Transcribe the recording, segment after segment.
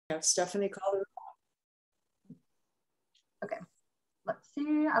Have Stephanie call the roll. Okay, let's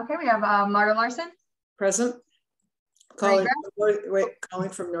see. Okay, we have Marta Larson. Present. Calling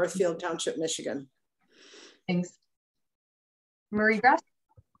from Northfield Township, Michigan. Thanks. Marie Gress.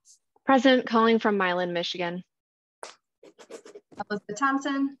 Present, calling from Milan, Michigan. Elizabeth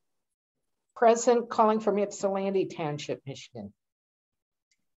Thompson. Present, calling from Ypsilanti Township, Michigan.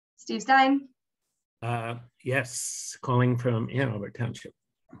 Steve Stein. Yes, calling from Ann Arbor Township.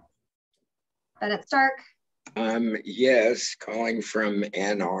 Bennett Stark. Yes, calling from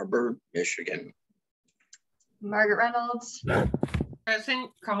Ann Arbor, Michigan. Margaret Reynolds.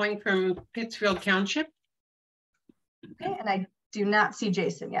 Present, calling from Pittsfield Township. Okay, and I do not see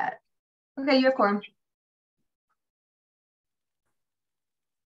Jason yet. Okay, you have quorum.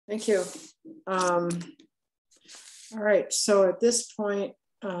 Thank you. All right, so at this point,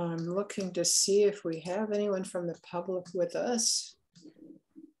 I'm looking to see if we have anyone from the public with us.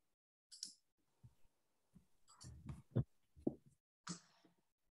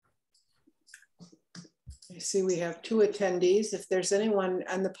 I see we have 2 attendees. If there's anyone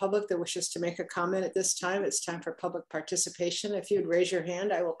in the public that wishes to make a comment at this time, it's time for public participation. If you'd raise your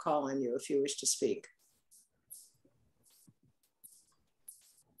hand, I will call on you if you wish to speak.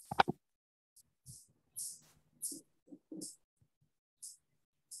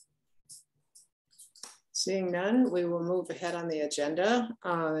 Seeing none, we will move ahead on the agenda.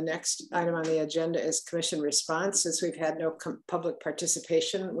 The next item on the agenda is commission response. Since we've had no public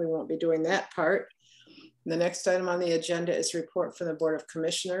participation, we won't be doing that part. The next item on the agenda is report from the Board of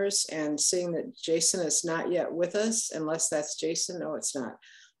Commissioners, and seeing that Jason is not yet with us, unless that's Jason, no, it's not.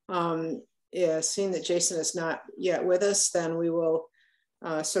 Yeah, seeing that Jason is not yet with us, then we will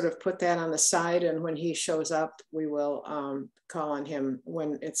sort of put that on the side, and when he shows up, we will call on him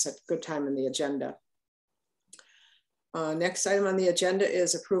when it's a good time in the agenda. Next item on the agenda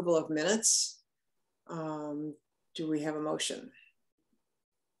is approval of minutes. Do we have a motion?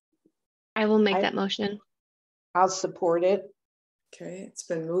 I will make that motion. I'll support it. Okay, it's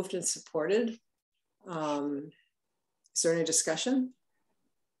been moved and supported. Is there any discussion?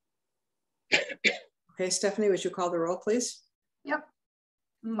 Okay, Stephanie, would you call the roll, please? Yep.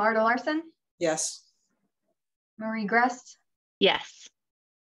 Marta Larson. Yes. Marie Gress. Yes.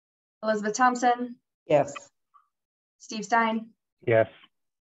 Elizabeth Thompson. Yes. Steve Stein. Yes.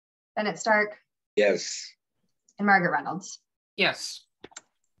 Bennett Stark. Yes. And Margaret Reynolds. Yes.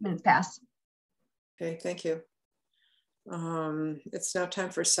 Minutes pass. Okay, thank you. It's now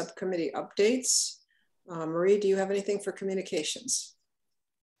time for subcommittee updates. Marie, do you have anything for communications?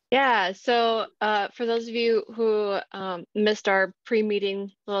 Yeah, so for those of you who missed our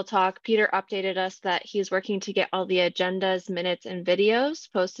pre-meeting little talk, Peter updated us that he's working to get all the agendas, minutes, and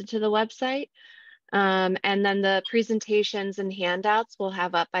videos posted to the website. And then the presentations and handouts we'll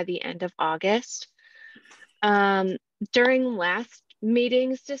have up by the end of August. During last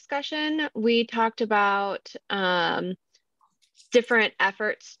meeting's discussion, we talked about different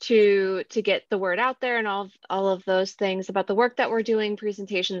efforts to get the word out there and all of those things about the work that we're doing,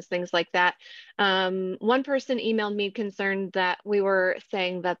 presentations, things like that. One person emailed me concerned that we were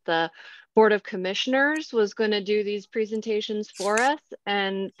saying that the Board of Commissioners was going to do these presentations for us,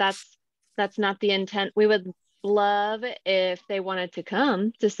 and that's not the intent. We would love if they wanted to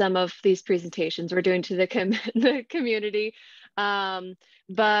come to some of these presentations we're doing to the community,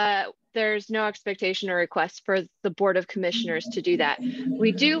 but there's no expectation or request for the Board of Commissioners to do that.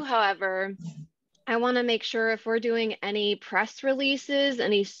 We do, however, I want to make sure if we're doing any press releases,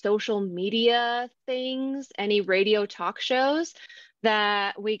 any social media things, any radio talk shows,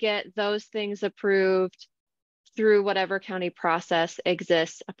 that we get those things approved through whatever county process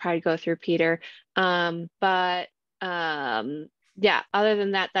exists. I'll probably go through Peter. Yeah, other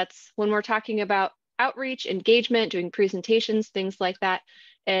than that, that's when we're talking about outreach, engagement, doing presentations, things like that.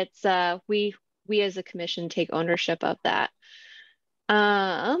 It's we as a commission take ownership of that.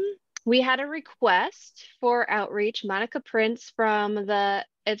 We had a request for outreach. Monica Prince from the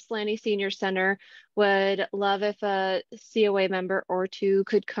Ypsilanti Senior Center would love if a COA member or two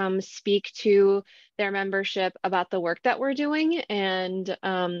could come speak to their membership about the work that we're doing and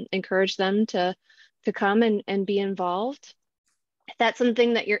encourage them to come and be involved. If that's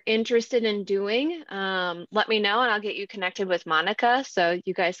something that you're interested in doing, let me know and I'll get you connected with Monica so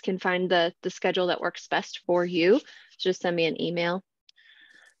you guys can find the schedule that works best for you. Just send me an email.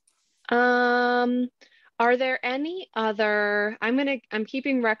 Are there any other, I'm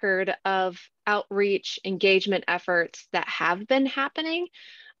keeping record of outreach engagement efforts that have been happening.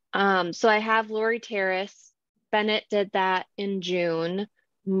 So I have Lori Terrace, Bennett did that in June.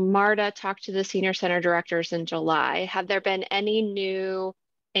 Marta talked to the senior center directors in July. Have there been any new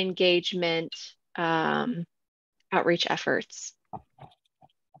engagement outreach efforts?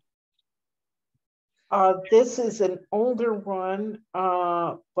 This is an older one,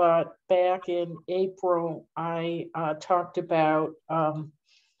 but back in April, I talked about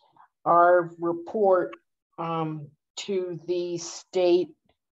our report to the state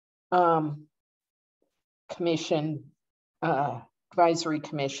commission, advisory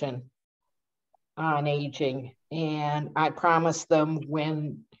commission on aging. And I promised them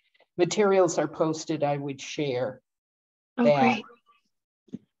when materials are posted, I would share Oh, that. great.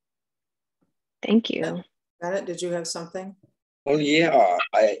 Thank you. Bennett, did you have something? Well, yeah,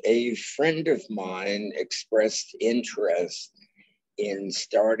 a friend of mine expressed interest in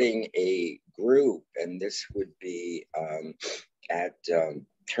starting a group, and this would be at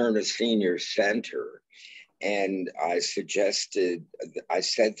Turner Senior Center. And I said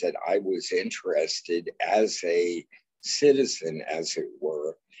that I was interested as a citizen, as it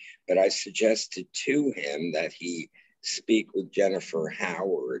were, but I suggested to him that he speak with Jennifer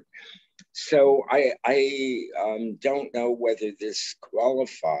Howard. So I don't know whether this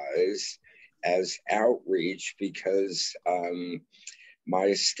qualifies as outreach because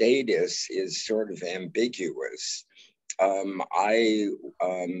my status is sort of ambiguous. I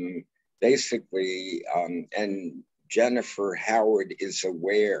basically, and Jennifer Howard is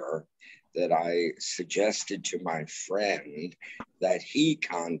aware that I suggested to my friend that he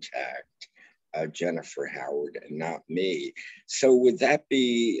contact Jennifer Howard and not me. So would that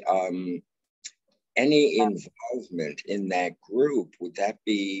be any involvement in that group? Would that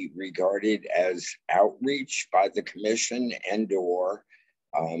be regarded as outreach by the commission and or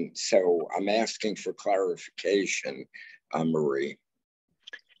so I'm asking for clarification, Marie.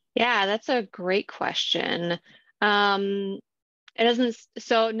 Yeah, that's a great question. It doesn't,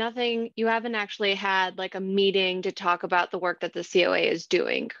 so nothing, you haven't actually had like a meeting to talk about the work that the COA is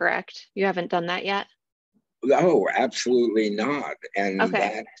doing, correct? You haven't done that yet? No, absolutely not. And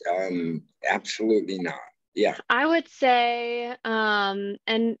Okay. that, absolutely not. Yeah. I would say,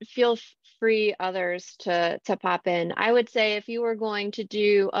 and feel free others to pop in. I would say if you were going to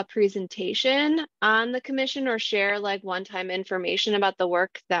do a presentation on the commission or share like one-time information about the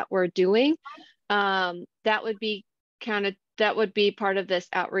work that we're doing, that would be part of this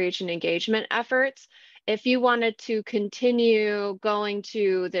outreach and engagement efforts. If you wanted to continue going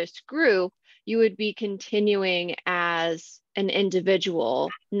to this group, you would be continuing as an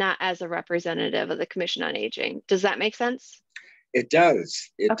individual, not as a representative of the Commission on Aging. Does that make sense? It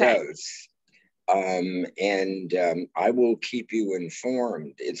does. It Okay. does. I will keep you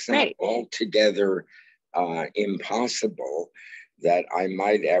informed. It's not Great. altogether impossible that I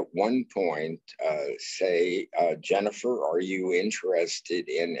might at one point say, Jennifer, are you interested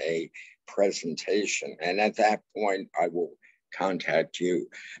in a presentation? And at that point, I will contact you.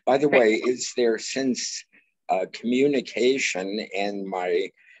 By the way, is there, since communication and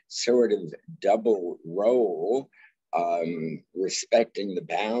my sort of double role, respecting the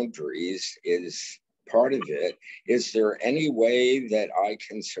boundaries is part of it, is there any way that I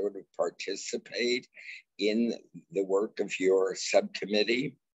can sort of participate in the work of your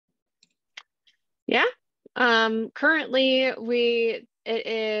subcommittee? Yeah. Currently, it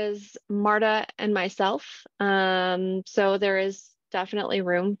is Marta and myself. So there is definitely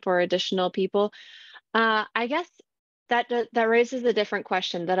room for additional people. I guess that raises a different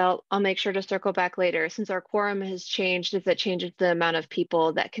question that I'll make sure to circle back later. Since our quorum has changed, if it changes the amount of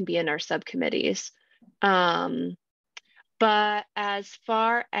people that can be in our subcommittees. But as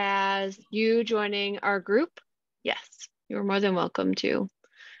far as you joining our group, yes, you're more than welcome to.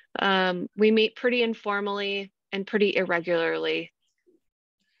 We meet pretty informally and pretty irregularly.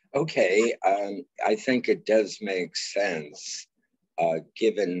 Okay, I think it does make sense,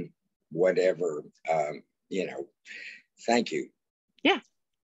 given whatever, thank you. Yeah.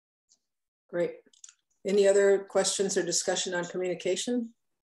 Great. Any other questions or discussion on communication?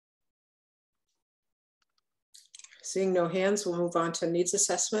 Seeing no hands, we'll move on to needs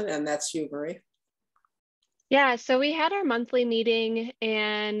assessment, and that's you, Marie. Yeah, so we had our monthly meeting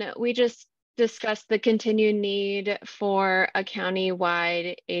and we just discussed the continued need for a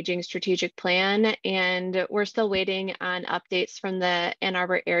county-wide aging strategic plan, and we're still waiting on updates from the Ann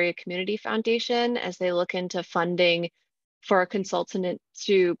Arbor Area Community Foundation as they look into funding for a consultant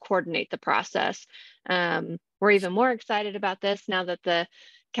to coordinate the process. We're even more excited about this now that the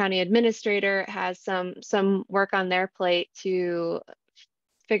county administrator has some work on their plate to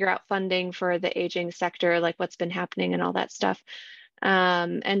figure out funding for the aging sector, like what's been happening and all that stuff,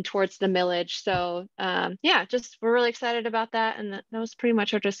 and towards the millage. So yeah, just we're really excited about that. And that was pretty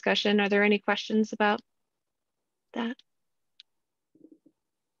much our discussion. Are there any questions about that?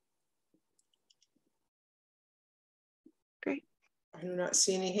 I do not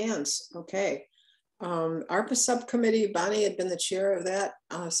see any hands. Okay. ARPA subcommittee, Bonnie had been the chair of that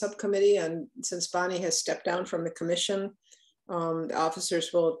subcommittee, and since Bonnie has stepped down from the commission, the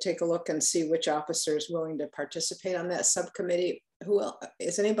officers will take a look and see which officer is willing to participate on that subcommittee. Who else,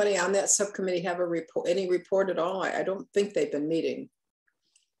 is anybody on that subcommittee have a report, any report at all? I don't think they've been meeting.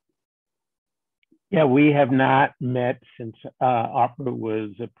 Yeah, we have not met since ARPA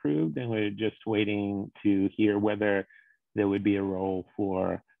was approved, and we're just waiting to hear whether there would be a role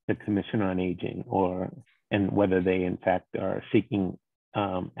for the Commission on Aging, and whether they in fact are seeking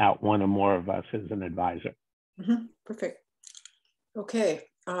out one or more of us as an advisor. Perfect. Okay,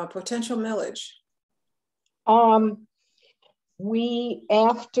 potential millage. We,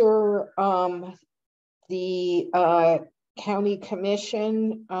 after the county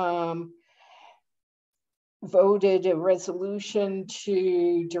commission voted a resolution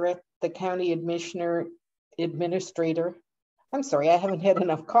to direct the county administrator. I'm sorry, I haven't had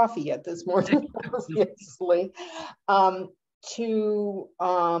enough coffee yet this morning, obviously, to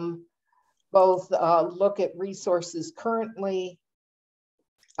both look at resources currently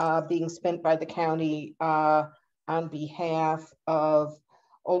being spent by the county on behalf of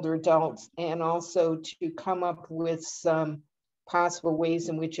older adults, and also to come up with some possible ways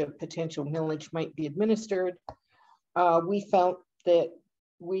in which a potential millage might be administered. We felt that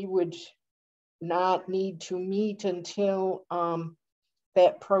we would not need to meet until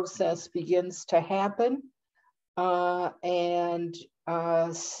that process begins to happen, and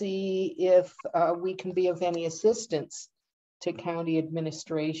see if we can be of any assistance to county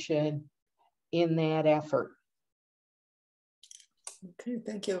administration in that effort. Okay,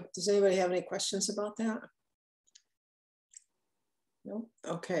 thank you. Does anybody have any questions about that? No?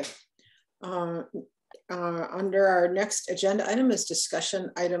 Okay. Under our next agenda item is discussion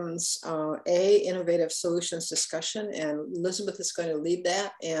items A, innovative solutions discussion, and Elizabeth is going to lead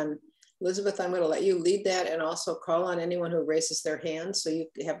that. And Elizabeth, I'm going to let you lead that and also call on anyone who raises their hand, so you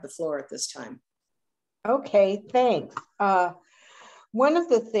have the floor at this time. Okay, thanks. One of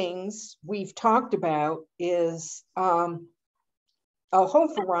the things we've talked about is a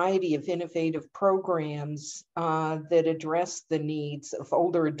whole variety of innovative programs that address the needs of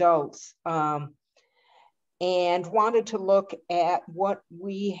older adults, and wanted to look at what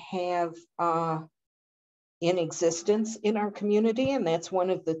we have in existence in our community. And that's one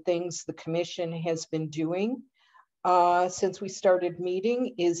of the things the commission has been doing since we started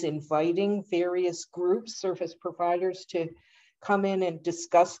meeting, is inviting various groups, service providers, to come in and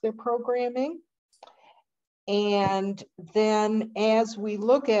discuss their programming. And then as we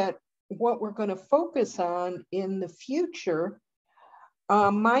look at what we're going to focus on in the future,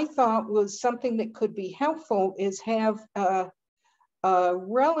 my thought was something that could be helpful is have a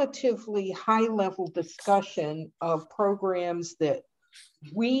relatively high-level discussion of programs that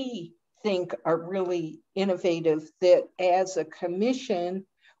we think are really innovative, that as a commission,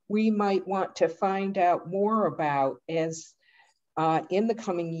 we might want to find out more about as in the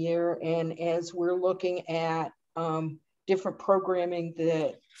coming year, and as we're looking at different programming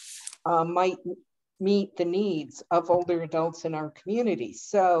that might meet the needs of older adults in our community.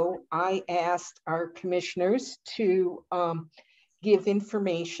 So I asked our commissioners to give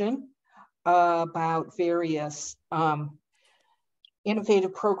information about various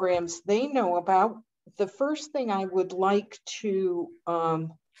innovative programs they know about. The first thing I would like to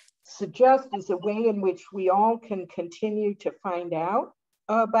suggest is a way in which we all can continue to find out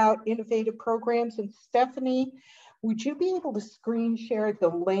about innovative programs. And Stephanie, would you be able to screen share the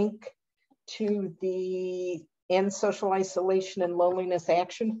link to the End Social Isolation and Loneliness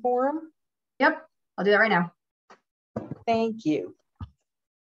Action Forum? Yep, I'll do that right now. Thank you.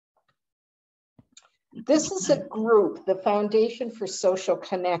 This is a group, the Foundation for Social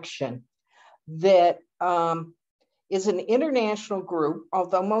Connection, that is an international group,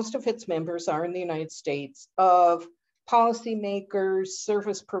 although most of its members are in the United States, of policymakers,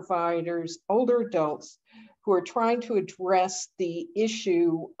 service providers, older adults who are trying to address the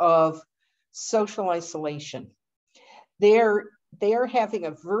issue of social isolation. They're having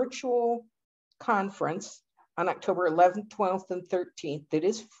a virtual conference on October 11th, 12th, and 13th that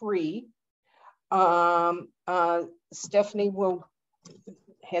is free. Stephanie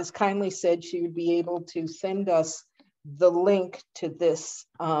has kindly said she would be able to send us the link to this,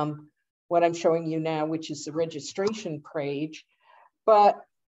 what I'm showing you now, which is the registration page. But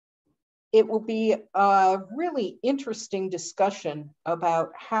it will be a really interesting discussion about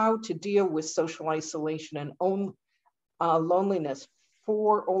how to deal with social isolation and loneliness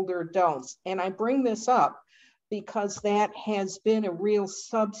for older adults. And I bring this up because that has been a real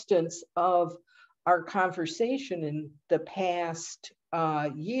substance of our conversation in the past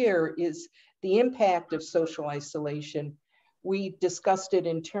year is the impact of social isolation. We discussed it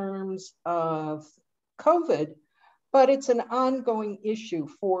in terms of COVID, but it's an ongoing issue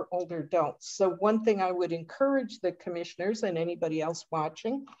for older adults. So one thing I would encourage the commissioners and anybody else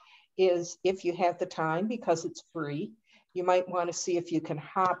watching is, if you have the time, because it's free, you might want to see if you can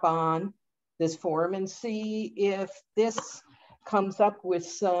hop on this forum and see if this comes up with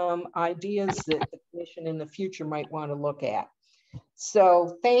some ideas that the commission in the future might want to look at.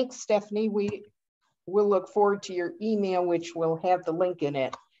 So thanks, Stephanie. We'll look forward to your email, which will have the link in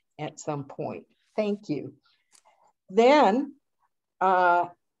it at some point. Thank you. Then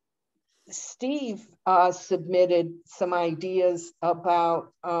Steve submitted some ideas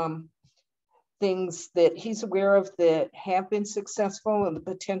about things that he's aware of that have been successful and the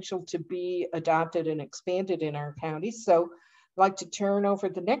potential to be adopted and expanded in our county. So I'd like to turn over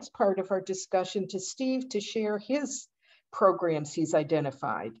the next part of our discussion to Steve to share his programs he's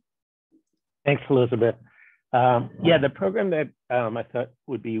identified. Thanks, Elizabeth. Yeah, the program that I thought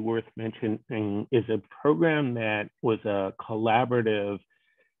would be worth mentioning is a program that was a collaborative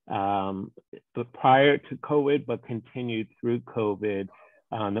but prior to COVID, but continued through COVID,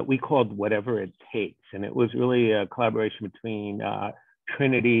 that we called Whatever It Takes. And it was really a collaboration between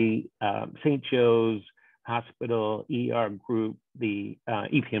Trinity, St. Joe's Hospital, ER Group, the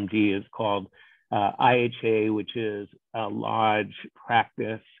EPMG is called, IHA, which is a large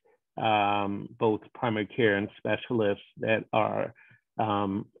practice, both primary care and specialists that are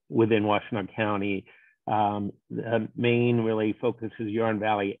within Washtenaw County. The main really focus is Huron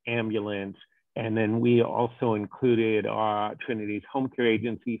Valley Ambulance. And then we also included our Trinity's Home Care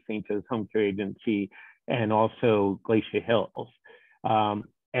Agency, St. Joe's Home Care Agency, and also Glacier Hills.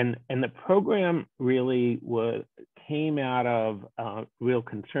 And the program really came out of real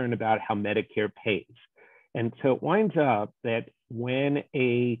concern about how Medicare pays. And so it winds up that when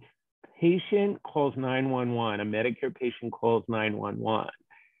a patient calls 911, a Medicare patient calls 911,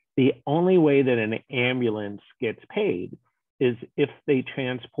 the only way that an ambulance gets paid is if they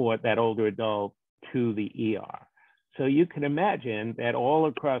transport that older adult to the ER. So you can imagine that all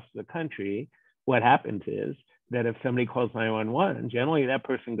across the country, what happens is that if somebody calls 911, generally that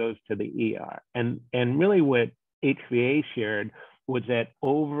person goes to the ER. And really what HVA shared was that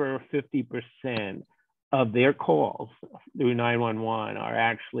over 50% of their calls through 911 are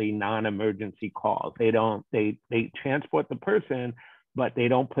actually non-emergency calls. They transport the person, but they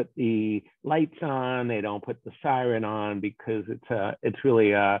don't put the lights on, they don't put the siren on, because it's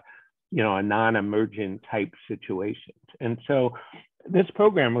really a non-emergent type situation. And so this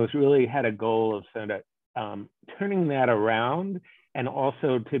program had a goal of sort of turning that around, and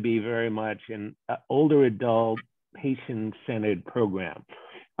also to be very much an older adult patient-centered program.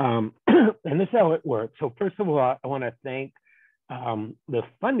 And this is how it works. So first of all, I want to thank the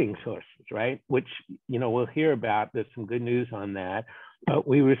funding sources, right? Which, we'll hear about. There's some good news on that. But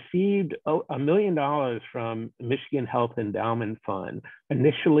we received $1 million from Michigan Health Endowment Fund,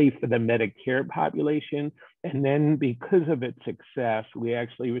 initially for the Medicare population. And then because of its success, we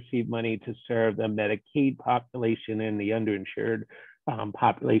actually received money to serve the Medicaid population and the underinsured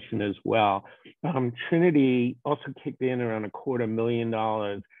population as well. Trinity also kicked in around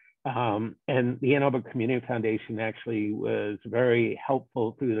 $250,000. And the Ann Arbor Community Foundation actually was very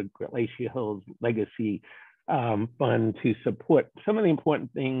helpful through the Glacier Hills Legacy Fund to support some of the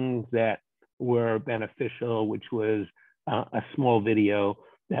important things that were beneficial, which was a small video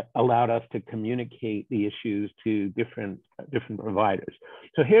that allowed us to communicate the issues to different providers.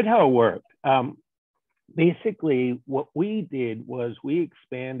 So here's how it worked. Basically, what we did was we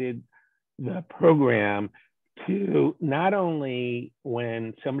expanded the program to not only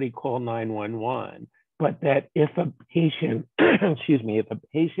when somebody called 911, but that if a patient, if a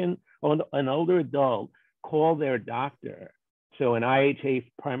patient or an older adult called their doctor, so an IHA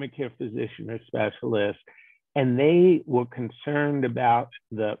primary care physician or specialist, and they were concerned about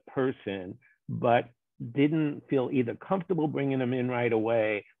the person, but didn't feel either comfortable bringing them in right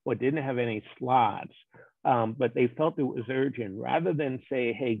away or didn't have any slots, but they felt it was urgent, rather than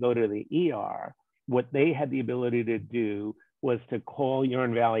say, hey, go to the ER, what they had the ability to do was to call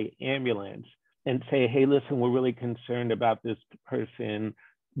Huron Valley Ambulance and say, hey, listen, we're really concerned about this person.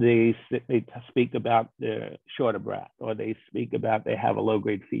 They speak about the short of breath, or they speak about they have a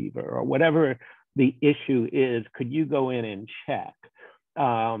low-grade fever, or whatever the issue is. Could you go in and check?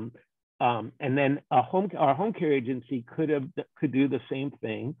 And then our home care agency could do the same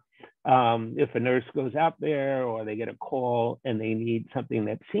thing. If a nurse goes out there, or they get a call and they need something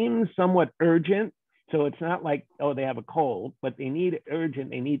that seems somewhat urgent, So it's not like, oh, they have a cold, but they need urgent,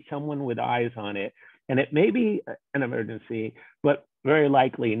 they need someone with eyes on it. And it may be an emergency, but very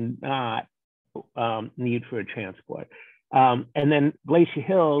likely not need for a transport. And then Glacier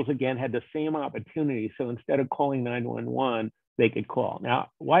Hills, again, had the same opportunity. So instead of calling 911, they could call. Now,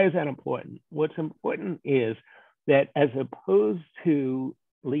 why is that important? What's important is that as opposed to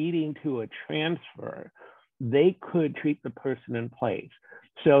leading to a transfer, they could treat the person in place.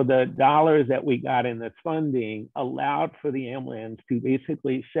 So the dollars that we got in this funding allowed for the ambulance to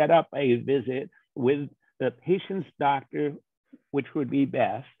basically set up a visit with the patient's doctor, which would be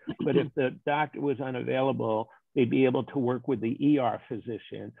best. But if the doctor was unavailable, they'd be able to work with the ER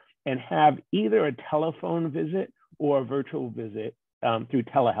physician and have either a telephone visit or a virtual visit through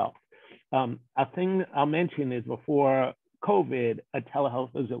telehealth. A thing I'll mention is before COVID, a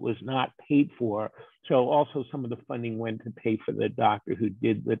telehealth visit was not paid for. So also some of the funding went to pay for the doctor who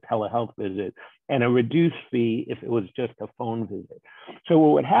did the telehealth visit, and a reduced fee if it was just a phone visit. So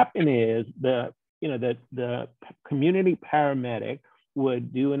what would happen is the community paramedic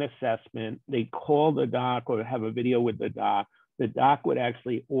would do an assessment. They call the doc or have a video with the doc. The doc would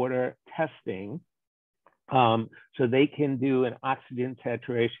actually order testing. So they can do an oxygen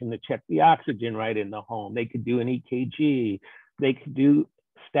saturation to check the oxygen right in the home. They could do an EKG. They could do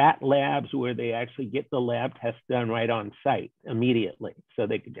stat labs where they actually get the lab test done right on site immediately. So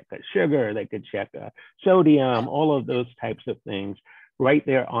they could check a sugar, they could check a sodium, all of those types of things right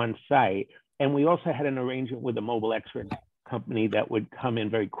there on site. And we also had an arrangement with a mobile X-ray company that would come in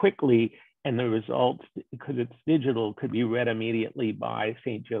very quickly, and the results, because it's digital, could be read immediately by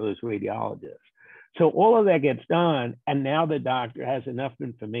St. Joe's radiologist. So all of that gets done, and now the doctor has enough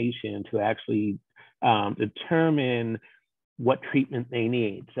information to actually determine what treatment they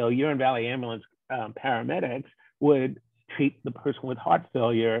need. So Huron Valley Ambulance paramedics would treat the person with heart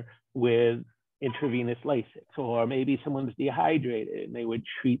failure with intravenous Lasix, or maybe someone's dehydrated and they would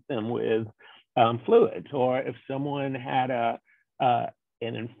treat them with fluids, or if someone had an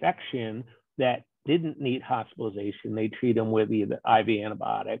infection that didn't need hospitalization, they treat them with either IV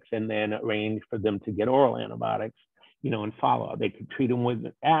antibiotics and then arrange for them to get oral antibiotics, and follow up. They could treat them with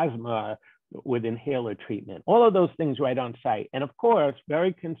asthma, with inhaler treatment, all of those things right on site. And of course,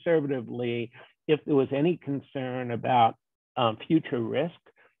 very conservatively, if there was any concern about future risk,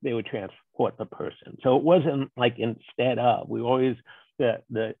 they would transport the person. So it wasn't like instead of, we always,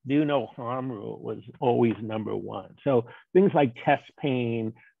 the do no harm rule was always number one. So things like chest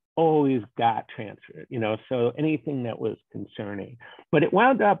pain always got transferred, so anything that was concerning. But it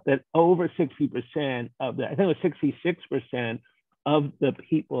wound up that over 60% of the, I think it was 66% of the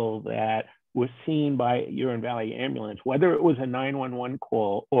people that were seen by Huron Valley Ambulance, whether it was a 911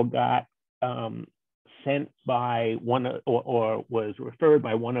 call or got sent by one or was referred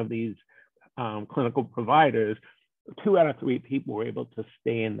by one of these clinical providers, 2 out of 3 people were able to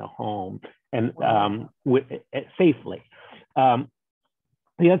stay in the home and safely.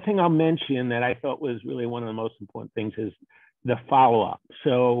 The other thing I'll mention that I thought was really one of the most important things is the follow-up.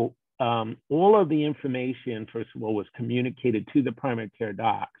 So all of the information, first of all, was communicated to the primary care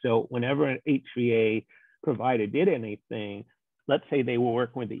doc. So whenever an HVA provider did anything, let's say they were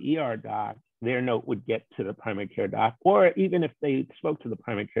working with the ER doc, their note would get to the primary care doc, or even if they spoke to the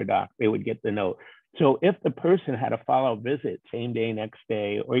primary care doc, they would get the note. So if the person had a follow-up visit, same day, next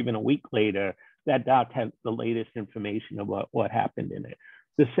day, or even a week later, that doc had the latest information about what happened in it.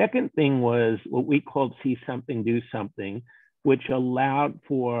 The second thing was what we called See Something, Do Something, which allowed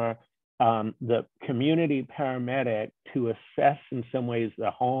for the community paramedic to assess in some ways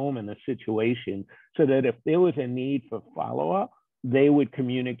the home and the situation, so that if there was a need for follow-up, they would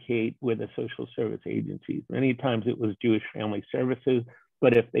communicate with the social service agencies. Many times it was Jewish Family Services,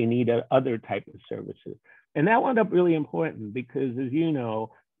 but if they needed other type of services. And that wound up really important because, as you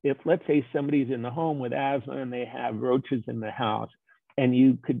know, if let's say somebody's in the home with asthma and they have roaches in the house, and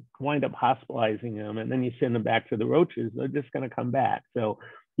you could wind up hospitalizing them, and then you send them back to the roaches, they're just going to come back. So,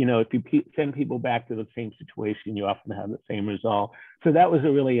 if you send people back to the same situation, you often have the same result. So that was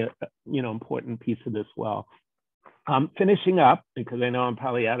a really, important piece of this. Well, finishing up, because I know I'm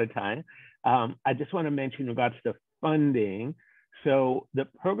probably out of time, I just want to mention in regards to funding. So the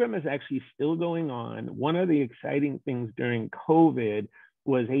program is actually still going on. One of the exciting things during COVID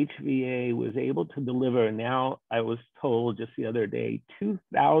was HVA was able to deliver, now I was told just the other day,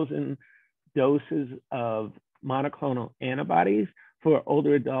 2,000 doses of monoclonal antibodies for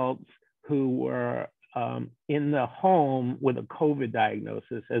older adults who were in the home with a COVID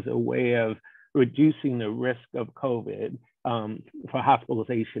diagnosis as a way of reducing the risk of COVID for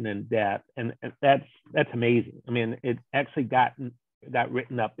hospitalization and death. And that's amazing. I mean, it actually got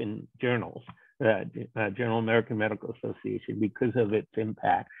written up in journals General American Medical Association, because of its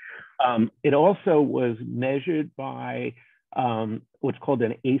impact. It also was measured by what's called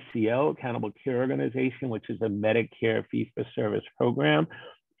an ACO, Accountable Care Organization, which is a Medicare fee-for-service program,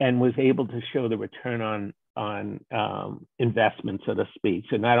 and was able to show the return on investment, so to speak.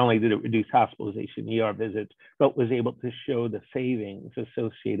 So not only did it reduce hospitalization, ER visits, but was able to show the savings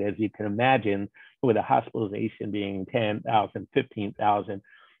associated, as you can imagine, with a hospitalization being 10,000, 15,000.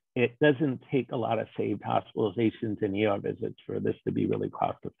 It doesn't take a lot of saved hospitalizations and ER visits for this to be really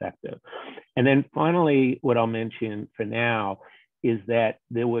cost effective. And then finally, what I'll mention for now is that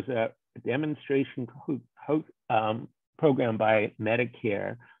there was a demonstration program by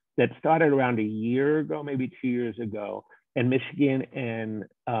Medicare that started around a year ago, maybe 2 years ago, and Michigan and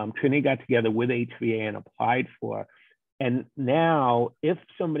Trinity got together with HVA and applied for. And now, if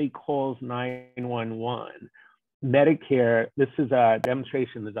somebody calls 911, Medicare, this is a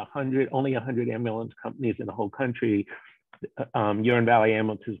demonstration, there's only 100 ambulance companies in the whole country. Huron Valley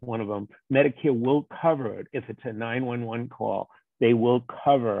Ambulance is one of them. Medicare will cover it. If it's a 911 call, they will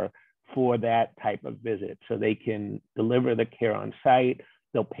cover for that type of visit. So they can deliver the care on site,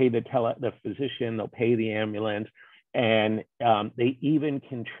 they'll pay the physician, they'll pay the ambulance, and they even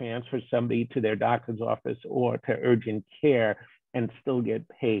can transfer somebody to their doctor's office or to urgent care and still get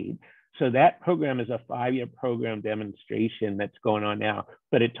paid. So that program is a 5-year program demonstration that's going on now,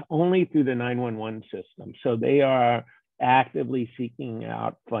 but it's only through the 911 system. So they are actively seeking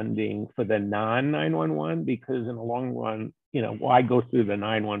out funding for the non-911, because in the long run, why go through the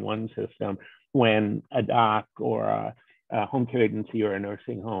 911 system when a doc or a home care agency or a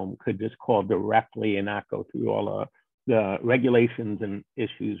nursing home could just call directly and not go through all of the regulations and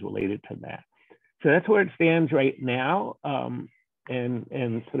issues related to that. So that's where it stands right now, and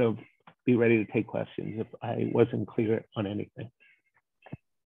sort of be ready to take questions if I wasn't clear on anything.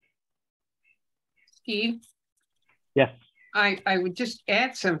 Steve? Yes. I would just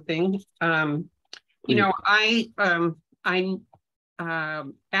add something. I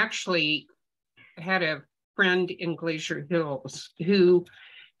actually had a friend in Glacier Hills who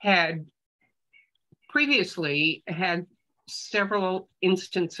had previously had several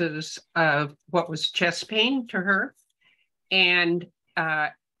instances of what was chest pain to her. And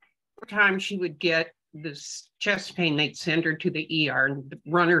every time she would get this chest pain, they'd send her to the ER and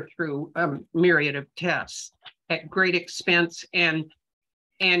run her through a myriad of tests at great expense and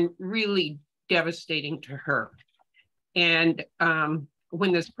really devastating to her. And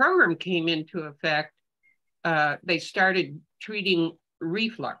when this program came into effect, they started treating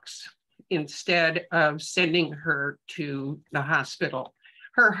reflux instead of sending her to the hospital.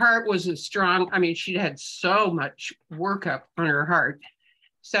 Her heart was as strong. I mean, she'd had so much workup on her heart.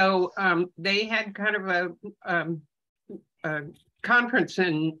 So they had kind of a conference,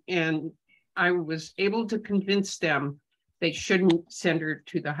 and I was able to convince them they shouldn't send her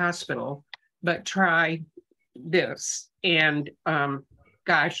to the hospital, but try this. And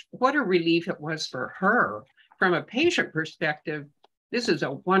gosh, what a relief it was for her. From a patient perspective, this is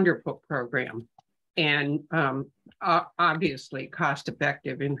a wonderful program, and obviously cost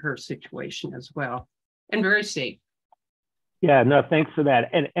effective in her situation as well, and very safe. Yeah, no, thanks for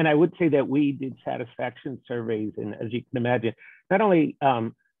that. And I would say that we did satisfaction surveys, and as you can imagine, not only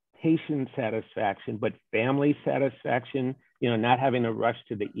patient satisfaction, but family satisfaction, not having to rush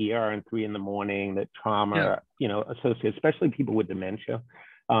to the ER at 3 in the morning, the trauma, associated, especially people with dementia.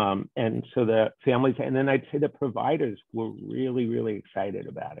 And so the families, and then I'd say the providers were really, really excited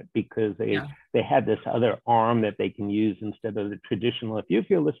about it, because they had this other arm that they can use instead of the traditional, if you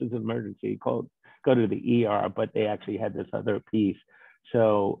feel this is an emergency, go to the ER, but they actually had this other piece.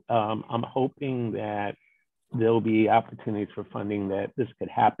 So I'm hoping that there'll be opportunities for funding that this could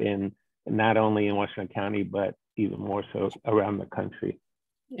happen, not only in Washington County, but even more so around the country.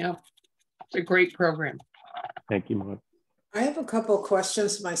 Yeah, it's a great program. Thank you, Mark. I have a couple of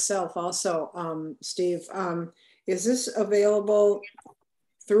questions myself also, Steve. Is this available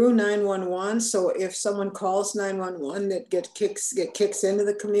through 911? So if someone calls 911, that get kicks into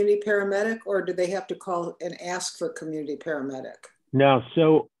the community paramedic, or do they have to call and ask for community paramedic? No,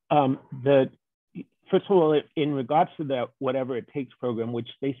 so first of all, in regards to the Whatever It Takes program, which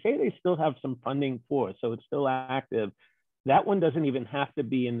they say they still have some funding for, so it's still active, that one doesn't even have to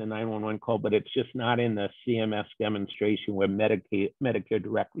be in the 911 call, but it's just not in the CMS demonstration where Medicare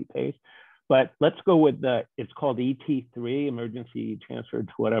directly pays. But let's go with it's called ET3, Emergency Transfer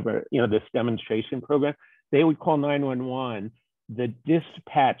to Whatever, this demonstration program. They would call 911. The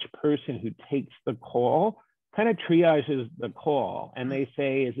dispatch person who takes the call kind of triages the call, and they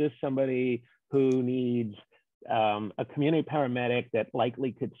say, is this somebody who needs a community paramedic that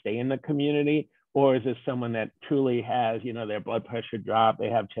likely could stay in the community, or is this someone that truly has, you know, their blood pressure drop, they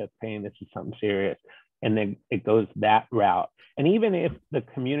have chest pain, this is something serious, and then it goes that route. And even if the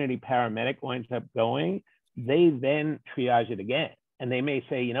community paramedic winds up going, they then triage it again. And they may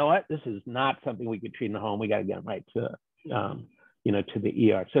say, you know what, this is not something we could treat in the home. We got to get them right to, you know, to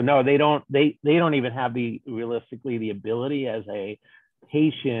the ER. So no, they don't even have realistically the ability as a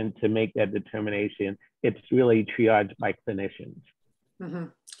patient to make that determination. It's really triaged by clinicians. Mm-hmm.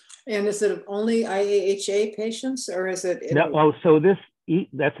 And is it only IAHA patients, or is it? No, oh, so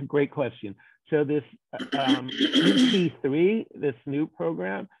that's a great question. So this EP3, this new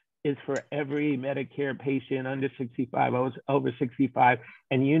program, is for every Medicare patient under 65, over 65,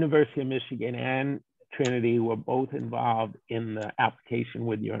 and University of Michigan and Trinity were both involved in the application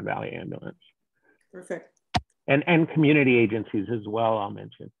with Huron Valley Ambulance. Perfect. And community agencies as well, I'll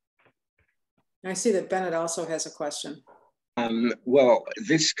mention. I see that Bennett also has a question. Well,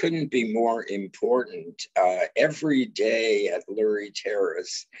 this couldn't be more important. Every day at Lurie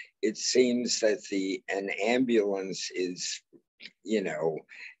Terrace, it seems that an ambulance is, you know,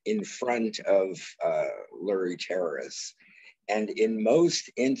 in front of Lurie Terrace. And in most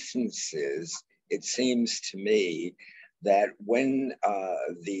instances, it seems to me that when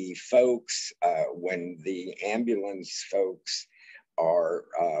when the ambulance folks are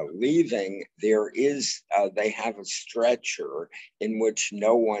leaving, they have a stretcher in which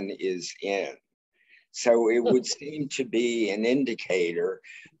no one is in. So it would seem to be an indicator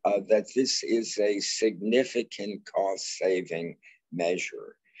that this is a significant cost-saving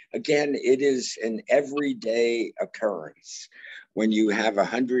measure. Again, it is an everyday occurrence when you have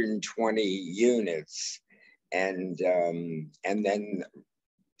 120 units and then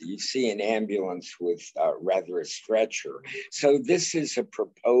you see an ambulance with rather a stretcher. So this is a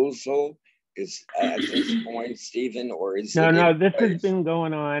proposal at this point, Stephen, or is it? No, this has been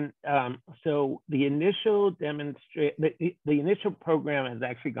going on. So the initial the initial program has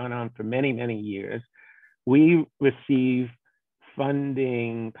actually gone on for many, many years. We received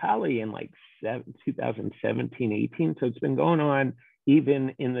funding probably in like 2017, 18. So it's been going on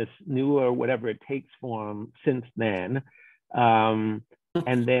even in this newer, whatever it takes form since then.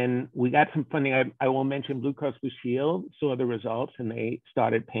 And then we got some funding. I will mention Blue Cross Blue Shield saw the results and they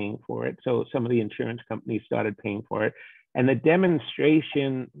started paying for it. So some of the insurance companies started paying for it. And the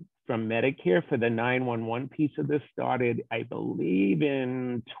demonstration from Medicare for the 911 piece of this started, I believe,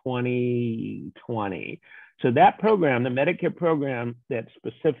 in 2020. So that program, the Medicare program that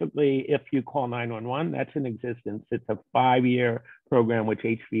specifically, if you call 911, that's in existence. It's a 5-year program which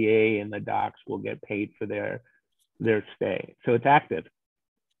HVA and the docs will get paid for their stay. So it's active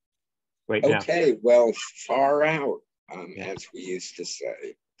right now. Okay, well, far out, as we used to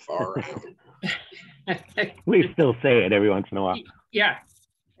say, far out. We still say it every once in a while. Yeah.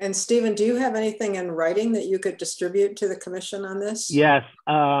 And Stephen, do you have anything in writing that you could distribute to the commission on this? Yes,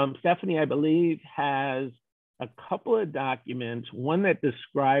 Stephanie, I believe, has a couple of documents, one that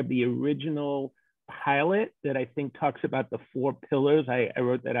described the original pilot that I think talks about the 4 pillars. I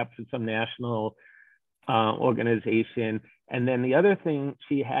wrote that up for some national organization. And then the other thing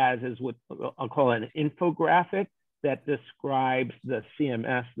she has is what I'll call an infographic that describes the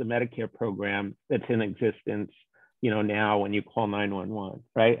CMS, the Medicare program that's in existence, you know, now when you call 911,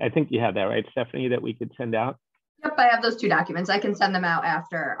 right? I think you have that, right, Stephanie, that we could send out? Yep, I have those 2 documents. I can send them out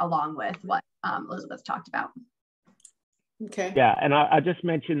after, along with what Elizabeth talked about. Okay. Yeah, and I just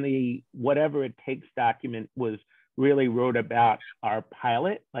mentioned the whatever it takes document was really wrote about our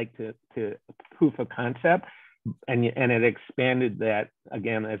pilot, like to proof of concept, and it expanded that,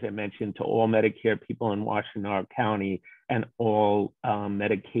 again, as I mentioned, to all Medicare people in Washtenaw County and all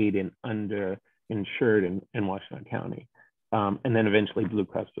Medicaid and underinsured in Washtenaw County, and then eventually Blue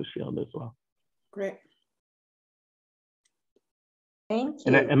Cross Blue Shield as well. Great. Thank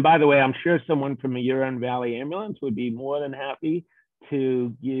you. And by the way, I'm sure someone from the Huron Valley Ambulance would be more than happy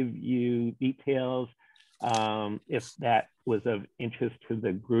to give you details if that was of interest to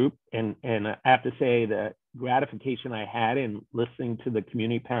the group. And I have to say the gratification I had in listening to the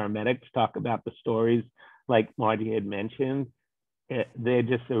community paramedics talk about the stories like Margie had mentioned, they're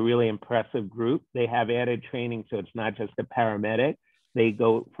just a really impressive group. They have added training, so it's not just a paramedic. They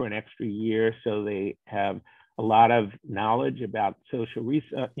go for an extra year, so they have a lot of knowledge about social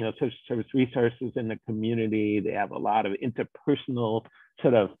service resources in the community. They have a lot of interpersonal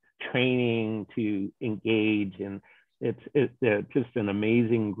sort of training to engage, and they're just an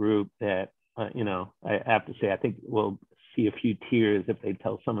amazing group that, you know, I have to say, I think we'll see a few tears if they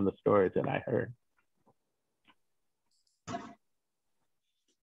tell some of the stories that I heard.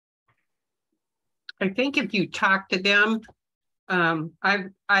 I think if you talk to them,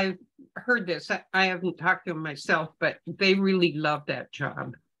 I've heard this. I haven't talked to them myself, but they really love that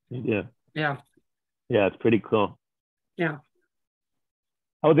job. Yeah. Yeah. Yeah, it's pretty cool. Yeah.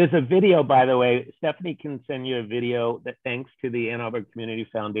 Oh, there's a video, by the way. Stephanie can send you a video that thanks to the Ann Arbor Community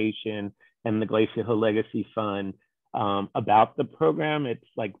Foundation and the Glacier Hill Legacy Fund about the program. It's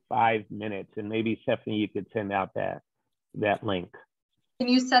like 5 minutes, and maybe Stephanie, you could send out that link. Can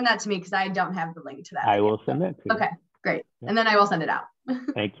you send that to me? Because I don't have the link to that. I will send that to you. Okay, great. Yeah. And then I will send it out.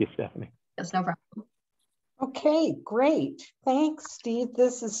 Thank you, Stephanie. Yes, no problem. Okay, great. Thanks, Steve.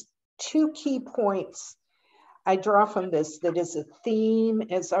 This is 2 key points I draw from this that is a theme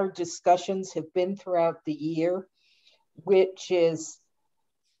as our discussions have been throughout the year, which is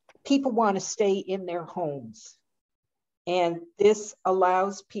people want to stay in their homes. And this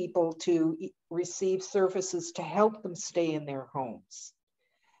allows people to receive services to help them stay in their homes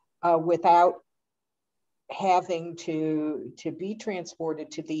without having to be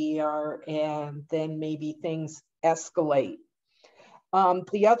transported to the ER and then maybe things escalate.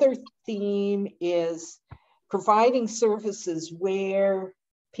 The other theme is providing services where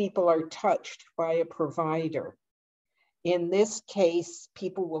people are touched by a provider. In this case,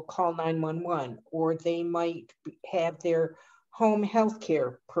 people will call 911, or they might have their home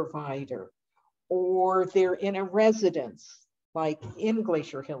healthcare provider, or they're in a residence, like in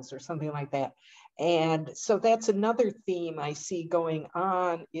Glacier Hills or something like that. And so that's another theme I see going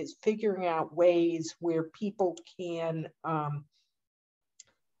on, is figuring out ways where people can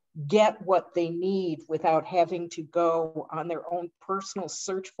get what they need without having to go on their own personal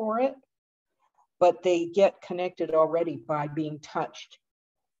search for it, but they get connected already by being touched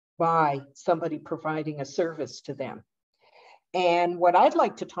by somebody providing a service to them. And what I'd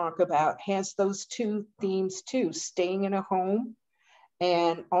like to talk about has those 2 themes too, staying in a home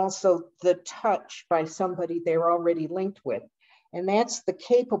and also the touch by somebody they're already linked with. And that's the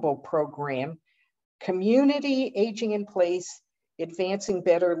Capable program, Community Aging in Place, Advancing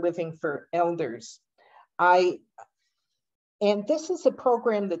Better Living for Elders. And this is a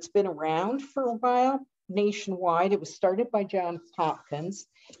program that's been around for a while nationwide. It was started by Johns Hopkins.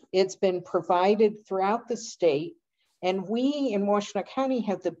 It's been provided throughout the state. And we in Washtenaw County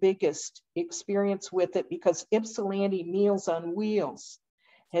have the biggest experience with it because Ypsilanti Meals on Wheels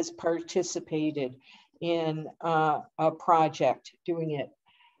has participated in a project doing it.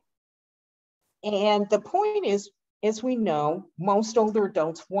 And the point is, as we know, most older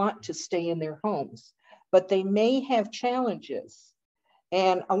adults want to stay in their homes, but they may have challenges.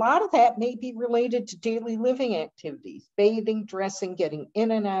 And a lot of that may be related to daily living activities, bathing, dressing, getting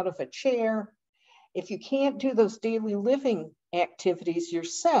in and out of a chair. If you can't do those daily living activities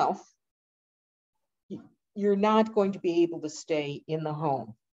yourself, you're not going to be able to stay in the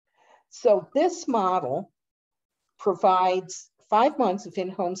home. So this model provides 5 months of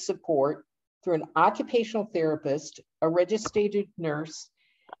in-home support through an occupational therapist, a registered nurse,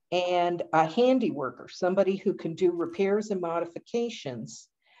 and a handy worker, somebody who can do repairs and modifications.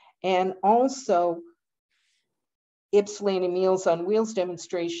 And also, Ypsilanti Meals on Wheels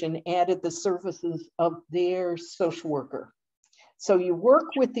demonstration added the services of their social worker. So you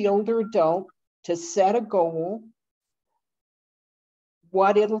work with the older adult to set a goal,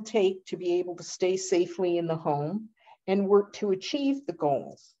 what it'll take to be able to stay safely in the home, and work to achieve the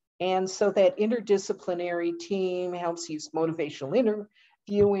goals. And so that interdisciplinary team helps use motivational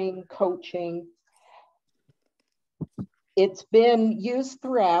interviewing, coaching. It's been used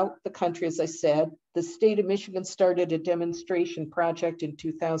throughout the country, as I said. The state of Michigan started a demonstration project in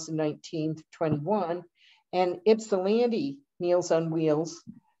 2019-21, and Ypsilanti Meals on Wheels,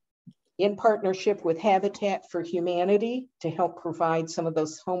 in partnership with Habitat for Humanity to help provide some of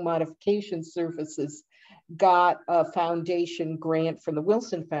those home modification services, got a foundation grant from the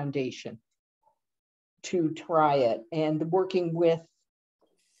Wilson Foundation to try it. And working with,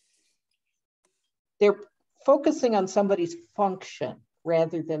 they're focusing on somebody's function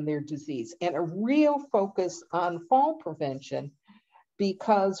rather than their disease, and a real focus on fall prevention,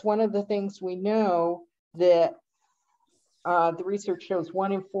 because one of the things we know that the research shows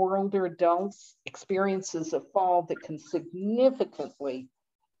 1 in 4 older adults experiences a fall that can significantly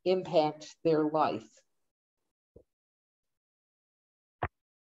impact their life.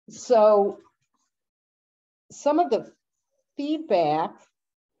 So some of the feedback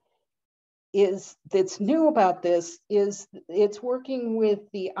that's new about this is it's working with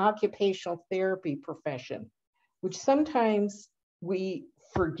the occupational therapy profession, which sometimes we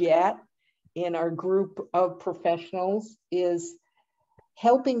forget in our group of professionals, is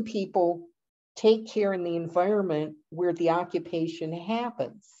helping people take care in the environment where the occupation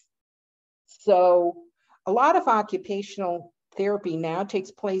happens. So a lot of occupational therapy now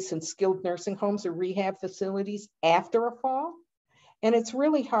takes place in skilled nursing homes or rehab facilities after a fall. And it's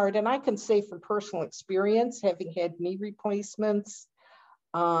really hard. And I can say from personal experience, having had knee replacements,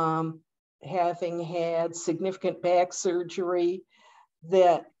 having had significant back surgery,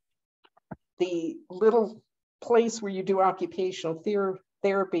 that the little place where you do occupational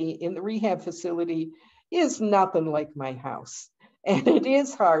therapy in the rehab facility is nothing like my house. And it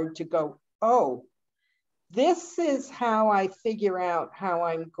is hard to go, oh, this is how I figure out how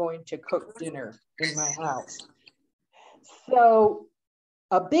I'm going to cook dinner in my house. So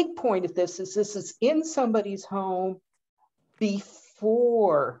a big point of this is in somebody's home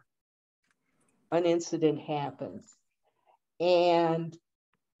before an incident happens. And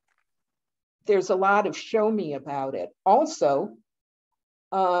there's a lot of show me about it. Also,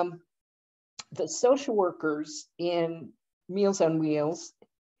 the social workers in Meals on Wheels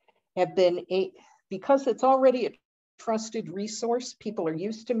have been, because it's already a trusted resource, people are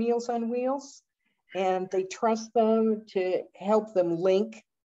used to Meals on Wheels, and they trust them to help them link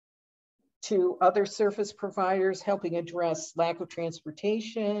to other service providers, helping address lack of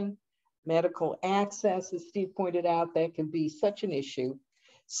transportation, medical access, as Steve pointed out, that can be such an issue.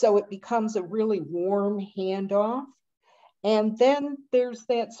 So it becomes a really warm handoff. And then there's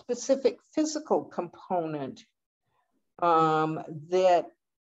that specific physical component that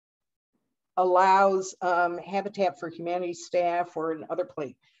allows Habitat for Humanity staff or in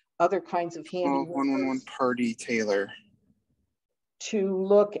other kinds of handy 111 Party Taylor to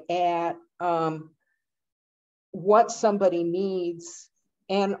look at what somebody needs.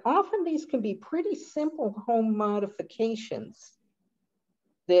 And often these can be pretty simple home modifications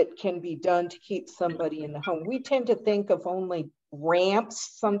that can be done to keep somebody in the home. We tend to think of only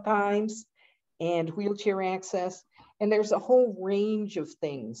ramps sometimes and wheelchair access, and there's a whole range of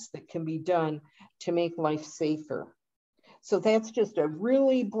things that can be done to make life safer. So that's just a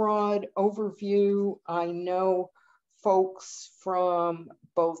really broad overview. I know folks from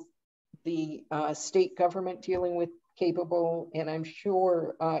both the state government dealing with Capable, and I'm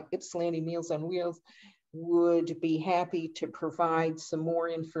sure Ypsilanti Meals on Wheels would be happy to provide some more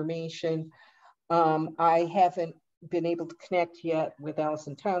information. I haven't been able to connect yet with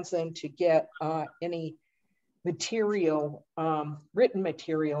Allison Townsend to get any material, written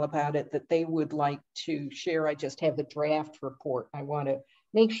material about it that they would like to share. I just have the draft report. I want to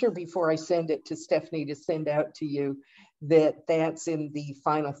make sure before I send it to Stephanie to send out to you that that's in the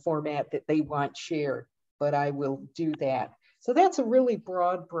final format that they want shared, but I will do that. So that's a really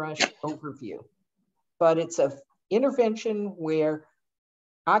broad brush overview, but it's an intervention where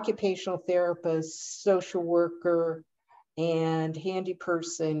occupational therapist, social worker, and handy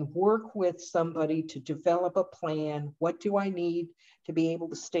person work with somebody to develop a plan. What do I need to be able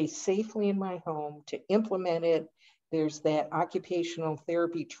to stay safely in my home, to implement it? There's that occupational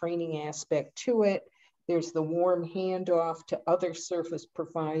therapy training aspect to it. There's the warm handoff to other service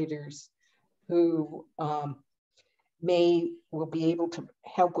providers who will be able to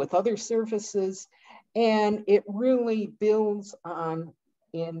help with other services. And it really builds on,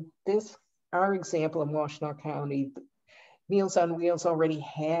 in this, our example in Washtenaw County, Meals on Wheels already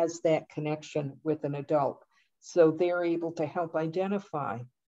has that connection with an adult. So they're able to help identify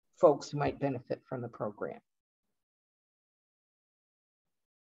folks who might benefit from the program.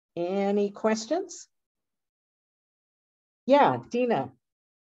 Any questions? Yeah, Dina.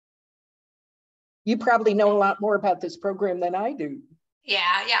 You probably know a lot more about this program than I do. Yeah,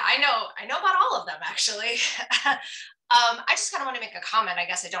 I know about all of them actually. I just kind of want to make a comment. I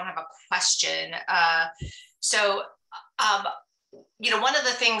guess I don't have a question. One of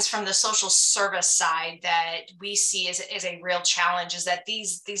the things from the social service side that we see as a real challenge is that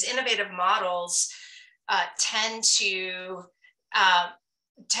these innovative models tend to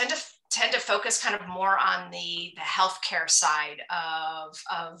focus kind of more on the healthcare side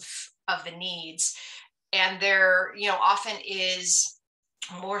of the needs, and there often is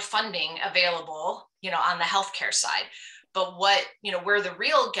more funding available on the healthcare side. But where the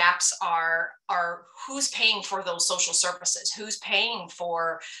real gaps are who's paying for those social services, who's paying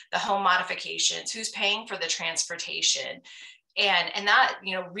for the home modifications, who's paying for the transportation. And that,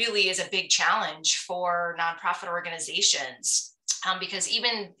 really is a big challenge for nonprofit organizations, because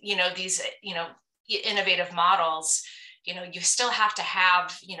even, these, innovative models, you still have to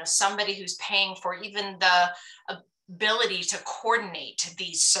have, somebody who's paying for even the ability to coordinate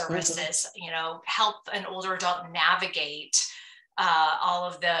these services, help an older adult navigate all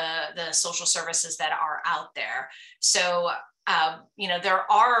of the social services that are out there. So you know, there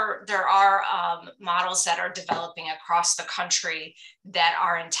are models that are developing across the country that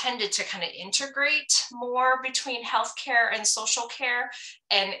are intended to kind of integrate more between healthcare and social care,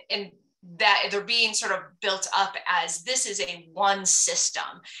 and that they're being sort of built up as this is a one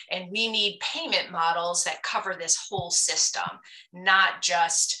system, and we need payment models that cover this whole system, not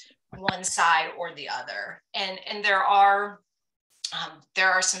just one side or the other. And there are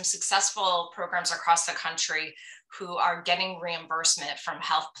some successful programs across the country who are getting reimbursement from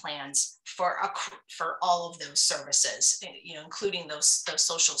health plans for all of those services, you know, including those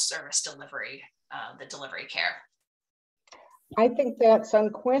social service delivery, the delivery care. I think that's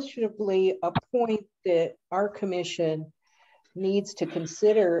unquestionably a point that our commission needs to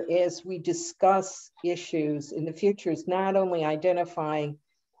consider as we discuss issues in the future, is not only identifying,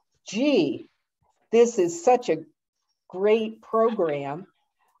 gee, this is such a great program.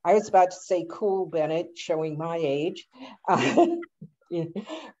 I was about to say cool, Bennett, showing my age.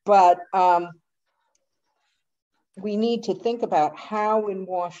 But we need to think about how in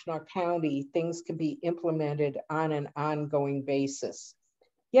Washtenaw County things can be implemented on an ongoing basis.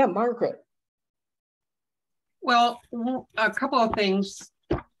 Yeah, Margaret. Well, a couple of things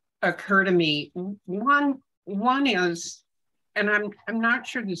occur to me. One is, and I'm not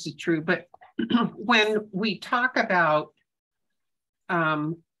sure this is true, but when we talk about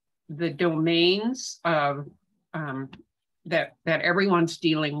the domains of that everyone's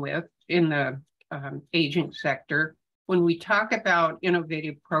dealing with in the aging sector, when we talk about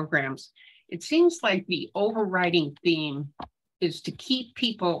innovative programs, it seems like the overriding theme is to keep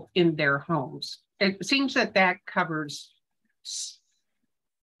people in their homes. It seems that covers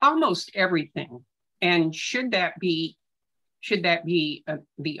almost everything. And should that be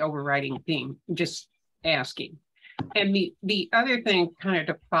the overriding theme? Just asking. And the other thing, kind of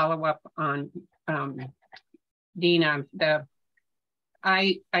to follow up on Dina,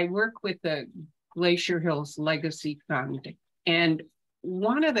 I work with the Glacier Hills Legacy Fund, and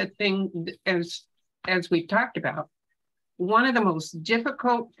one of the things, as we've talked about, one of the most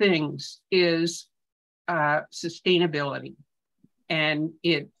difficult things is sustainability, and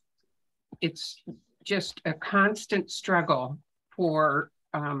it's just a constant struggle for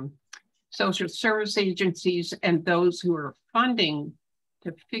social service agencies and those who are funding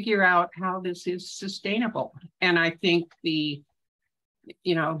to figure out how this is sustainable. And I think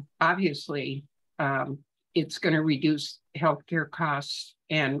obviously it's going to reduce healthcare costs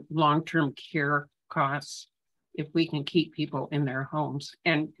and long-term care costs if we can keep people in their homes.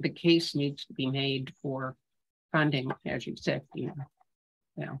 And the case needs to be made for funding, as you said, Yeah.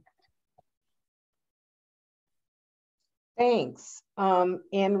 Thanks.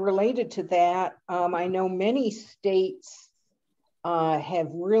 And related to that, I know many states have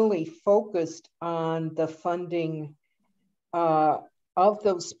really focused on the funding of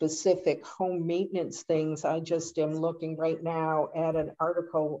those specific home maintenance things. I just am looking right now at an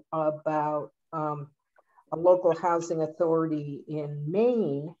article about a local housing authority in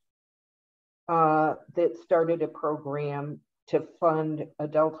Maine that started a program to fund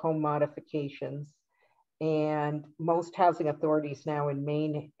adult home modifications. And most housing authorities now in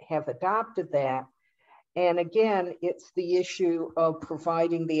Maine have adopted that. And again, it's the issue of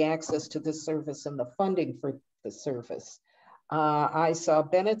providing the access to the service and the funding for the service. I saw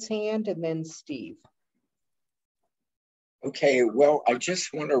Bennett's hand and then Steve. Okay, well, I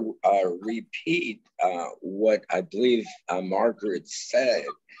just want to repeat what I believe Margaret said,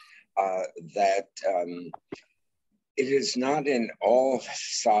 that it is not in all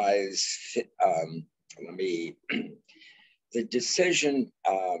size, the decision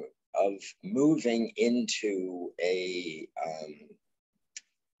of moving into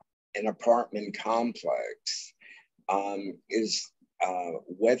an apartment complex is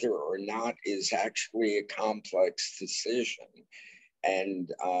whether or not is actually a complex decision.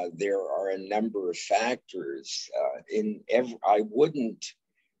 And there are a number of factors I wouldn't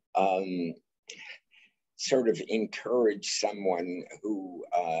sort of encourage someone who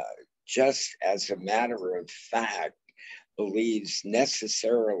just as a matter of fact believes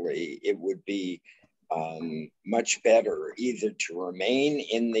necessarily it would be much better either to remain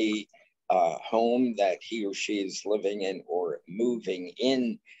in the home that he or she is living in or moving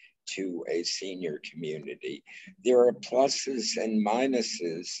in to a senior community. There are pluses and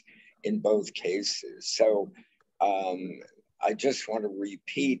minuses in both cases. So I just want to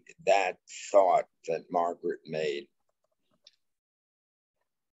repeat that thought that Margaret made.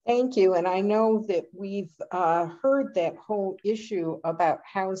 Thank you. And I know that we've heard that whole issue about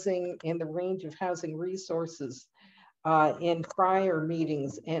housing and the range of housing resources in prior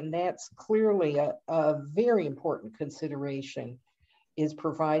meetings, and that's clearly a very important consideration, is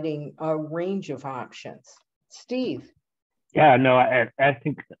providing a range of options. Steve. Yeah, no, I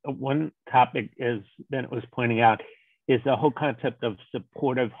think one topic, as Bennett was pointing out, is the whole concept of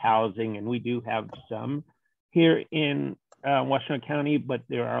supportive housing. And we do have some here in Washington County, but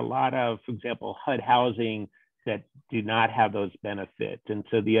there are a lot of, for example, HUD housing that do not have those benefits. And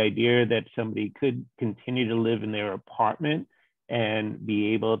so the idea that somebody could continue to live in their apartment and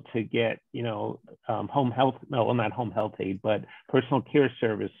be able to get, you know, home health, no, not home health aid, but personal care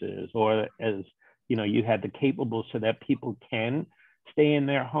services, or as, you know, you had the capable, so that people can stay in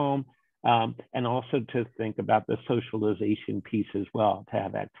their home. And also to think about the socialization piece as well, to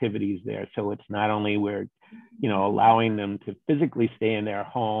have activities there. So it's not only we're, you know, allowing them to physically stay in their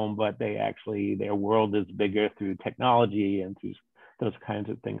home, but they actually, their world is bigger through technology and through those kinds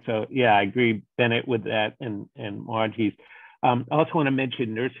of things. So yeah, I agree, Bennett, with that, and Margie's. I also want to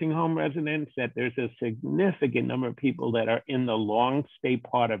mention nursing home residents, that there's a significant number of people that are in the long stay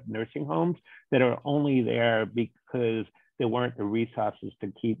part of nursing homes that are only there because there weren't the resources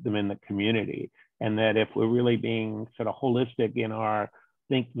to keep them in the community. And that if we're really being sort of holistic in our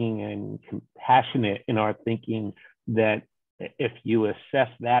thinking and compassionate in our thinking, that if you assess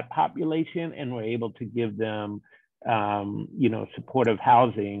that population and we're able to give them, you know, supportive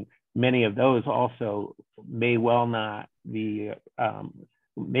housing, many of those also may well not be,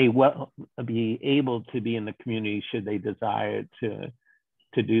 may well be able to be in the community should they desire to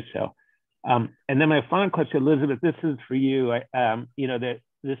do so. And then my final question, Elizabeth, this is for you. You know, that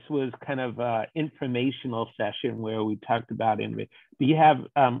this was kind of an informational session where we talked about it. Do you have,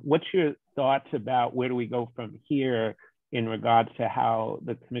 what's your thoughts about where do we go from here in regards to how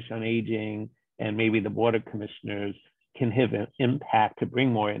the Commission on Aging and maybe the Board of Commissioners can have an impact to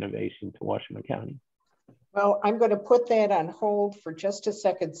bring more innovation to Washington County? Well, I'm going to put that on hold for just a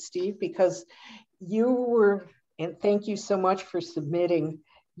second, Steve, because you were, and thank you so much for submitting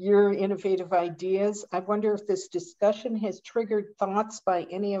your innovative ideas. I wonder if this discussion has triggered thoughts by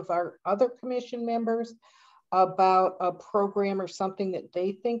any of our other commission members about a program or something that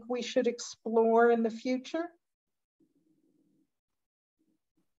they think we should explore in the future.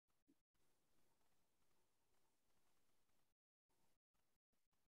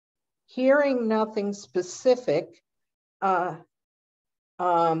 Hearing nothing specific,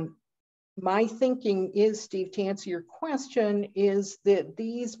 my thinking is, Steve, to answer your question, is that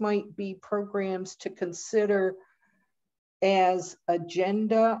these might be programs to consider as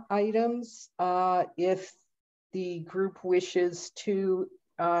agenda items if the group wishes to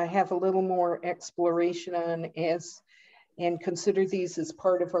have a little more exploration on and consider these as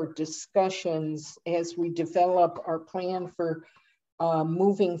part of our discussions as we develop our plan for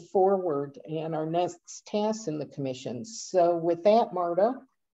moving forward and our next tasks in the commission. So with that, Marta,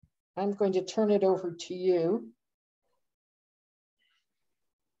 I'm going to turn it over to you.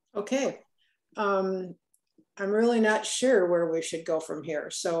 Okay. I'm really not sure where we should go from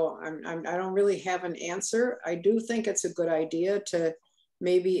here. So I don't really have an answer. I do think it's a good idea to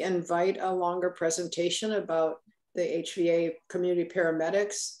maybe invite a longer presentation about the HVA community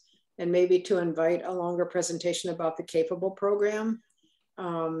paramedics, and maybe to invite a longer presentation about the Capable program,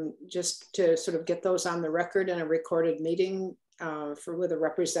 just to sort of get those on the record in a recorded meeting with a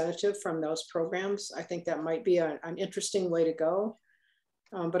representative from those programs. I think that might be an interesting way to go.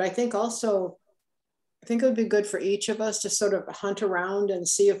 But I think also, I think it would be good for each of us to sort of hunt around and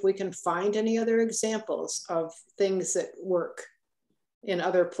see if we can find any other examples of things that work in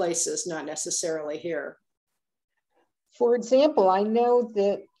other places, not necessarily here. For example, I know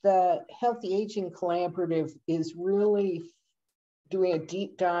that the Healthy Aging Collaborative is really doing a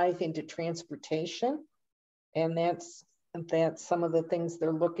deep dive into transportation. And that's some of the things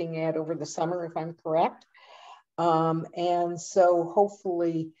they're looking at over the summer, if I'm correct. And so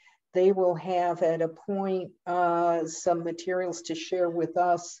hopefully they will have at a point some materials to share with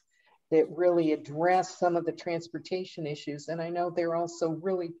us that really address some of the transportation issues. And I know they're also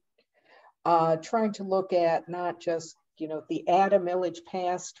really trying to look at not just, you know, the ADA millage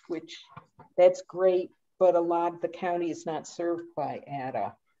passed, which that's great, but a lot of the county is not served by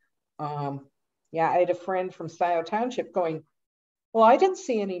ADA. Yeah, I had a friend from Scioto Township going, well, I didn't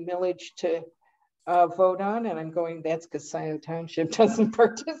see any millage to vote on. And I'm going, that's because Scioto Township doesn't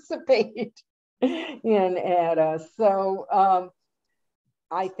participate in ADA. So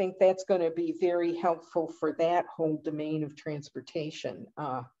I think that's going to be very helpful for that whole domain of transportation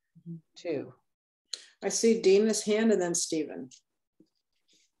too. I see Dina's hand and then Stephen.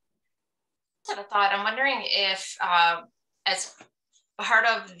 I have a thought. I'm wondering if as part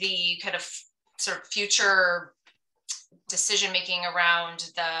of the kind of sort of future decision-making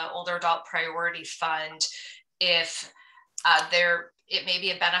around the Older Adult Priority Fund, if it may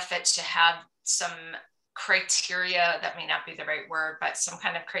be a benefit to have some criteria, that may not be the right word, but some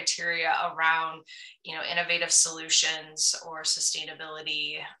kind of criteria around, innovative solutions or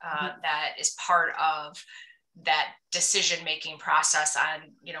sustainability that is part of that decision-making process on,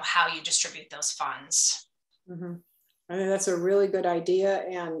 how you distribute those funds. Mm-hmm. I think that's a really good idea.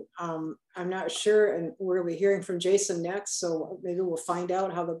 And I'm not sure, and we'll be hearing from Jason next. So maybe we'll find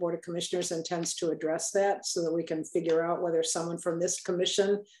out how the Board of Commissioners intends to address that so that we can figure out whether someone from this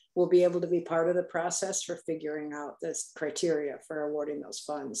commission will be able to be part of the process for figuring out this criteria for awarding those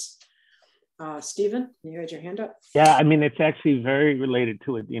funds. Stephen, you had your hand up? Yeah, I mean, it's actually very related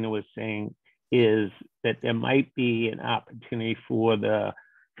to what Dina was saying, is that there might be an opportunity for the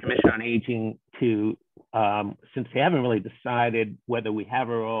Commission on Aging to, since they haven't really decided whether we have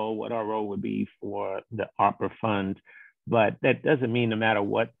a role, what our role would be for the ARPA funds, but that doesn't mean no matter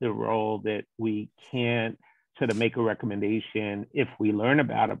what the role that we can't sort of make a recommendation if we learn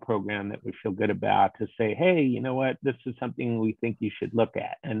about a program that we feel good about to say, hey, you know what, this is something we think you should look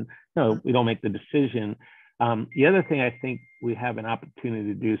at. And no, we don't make the decision. The other thing I think we have an opportunity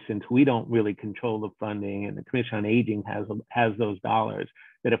to do, since we don't really control the funding and the Commission on Aging has those dollars,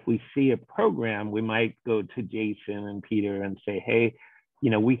 that if we see a program, we might go to Jason and Peter and say, hey,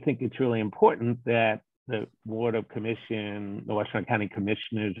 we think it's really important that the Board of Commission, the Washington County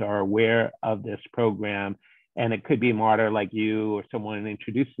Commissioners are aware of this program. And it could be Marta like you or someone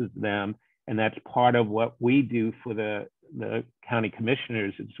introduces them. And that's part of what we do for the county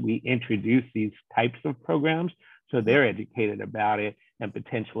commissioners, is we introduce these types of programs so they're educated about it and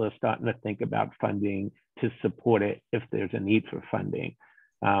potentially starting to think about funding to support it if there's a need for funding.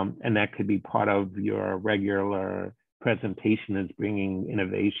 And that could be part of your regular presentation, is bringing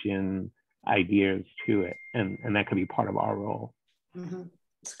innovation ideas to it. And that could be part of our role. Mm-hmm.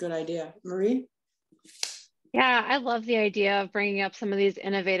 It's a good idea. Marie? Yeah, I love the idea of bringing up some of these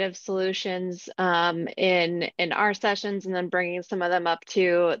innovative solutions in our sessions, and then bringing some of them up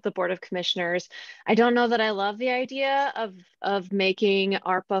to the Board of Commissioners. I don't know that I love the idea of making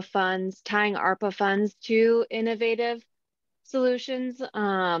ARPA funds, tying ARPA funds to innovative solutions.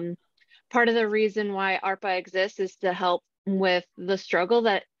 Part of the reason why ARPA exists is to help with the struggle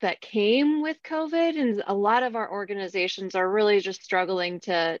that came with COVID, and a lot of our organizations are really just struggling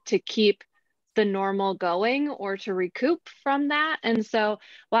to keep the normal going or to recoup from that. And so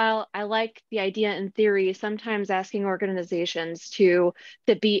while I like the idea in theory, sometimes asking organizations to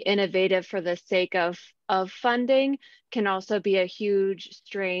be innovative for the sake of funding can also be a huge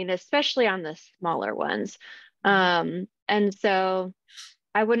strain, especially on the smaller ones. And so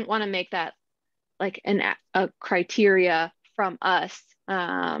I wouldn't want to make that like a criteria from us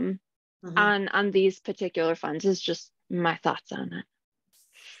on these particular funds. Is just my thoughts on it.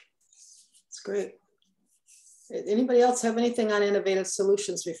 Great. Anybody else have anything on innovative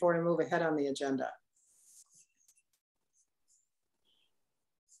solutions before we move ahead on the agenda?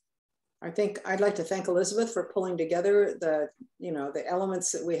 I think I'd like to thank Elizabeth for pulling together the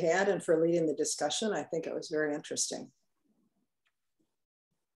elements that we had and for leading the discussion. I think it was very interesting.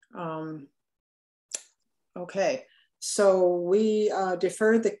 Okay, so we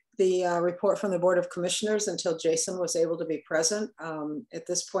deferred the report from the Board of Commissioners until Jason was able to be present. At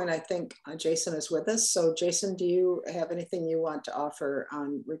this point, I think Jason is with us. So Jason, do you have anything you want to offer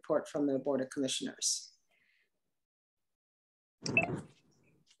on report from the Board of Commissioners?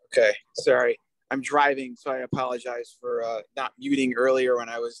 Okay, sorry. I'm driving, so I apologize for not muting earlier when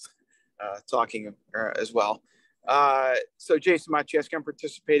I was talking as well. So Jason Maciejewski, I'm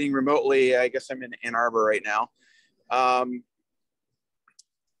participating remotely. I guess I'm in Ann Arbor right now.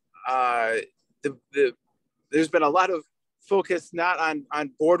 There's been a lot of focus not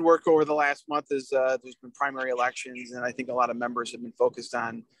on board work over the last month, as there's been primary elections, and I think a lot of members have been focused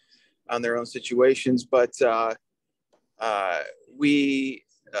on their own situations. But we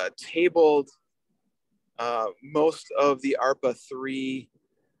tabled most of the ARPA 3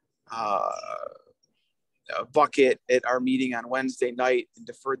 bucket at our meeting on Wednesday night and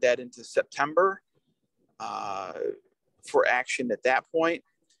deferred that into September for action at that point.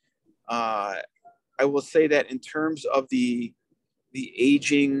 I will say that in terms of the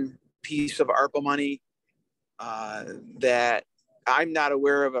aging piece of ARPA money, that I'm not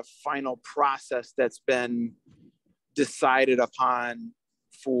aware of a final process that's been decided upon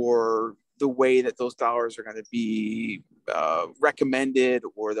for the way that those dollars are going to be recommended,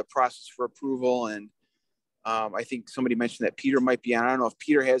 or the process for approval. And I think somebody mentioned that Peter might be on. I don't know if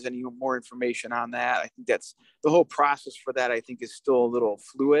Peter has any more information on that. I think that's the whole process for that, I think, is still a little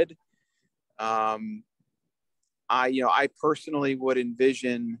fluid. I personally would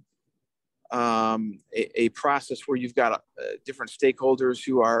envision a process where you've got different stakeholders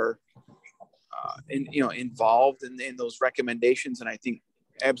who are involved in those recommendations. And I think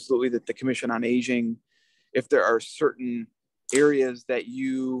absolutely that the Commission on Aging, if there are certain areas that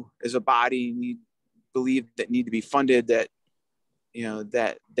you as a body believe that need to be funded, that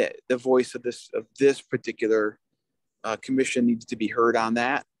that the voice of this particular commission needs to be heard on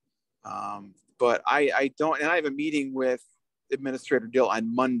that. But I don't, and I have a meeting with Administrator Dill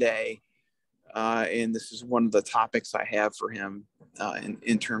on Monday, and this is one of the topics I have for him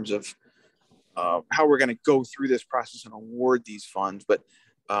in terms of how we're going to go through this process and award these funds. But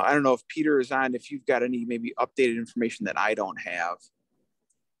I don't know if Peter is on, if you've got any maybe updated information that I don't have.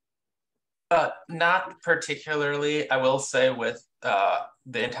 Not particularly. I will say with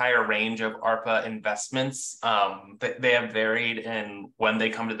the entire range of ARPA investments, they have varied in when they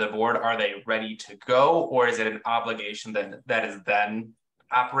come to the board. Are they ready to go, or is it an obligation that is then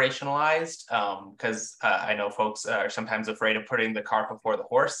operationalized? Because I know folks are sometimes afraid of putting the cart before the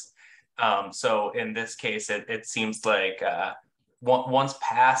horse. So in this case, it seems like once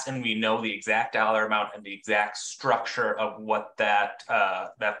passed and we know the exact dollar amount and the exact structure of what that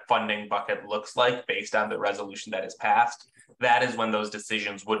funding bucket looks like based on the resolution that is passed, that is when those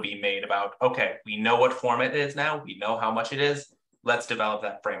decisions would be made about, okay, we know what form it is now, we know how much it is, let's develop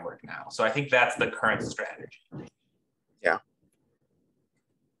that framework now. So I think that's the current strategy. Yeah.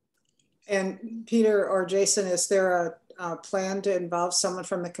 And Peter or Jason, is there a plan to involve someone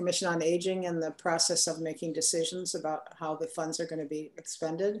from the Commission on Aging in the process of making decisions about how the funds are going to be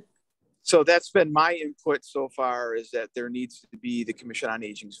expended? So that's been my input so far, is that there needs to be the Commission on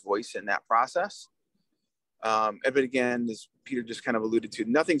Aging's voice in that process. But again, as Peter just kind of alluded to,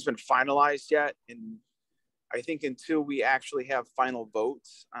 nothing's been finalized yet. And I think until we actually have final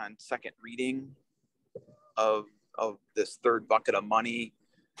votes on second reading of this third bucket of money,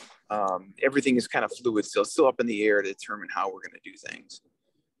 everything is kind of fluid, still up in the air to determine how we're going to do things.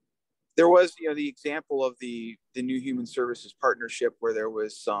 There was, the example of the New Human Services Partnership, where there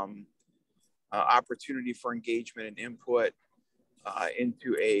was some opportunity for engagement and input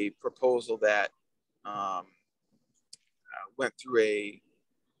into a proposal that went through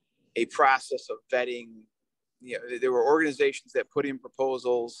a process of vetting. There were organizations that put in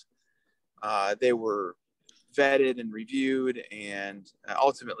proposals. They were vetted and reviewed, and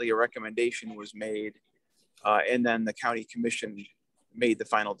ultimately a recommendation was made, and then the county commission made the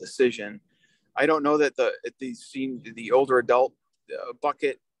final decision. I don't know that the older adult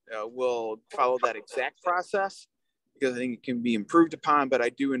bucket will follow that exact process, because I think it can be improved upon, but I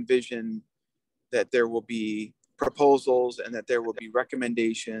do envision that there will be proposals and that there will be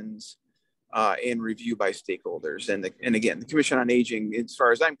recommendations and review by stakeholders. And again, the Commission on Aging, as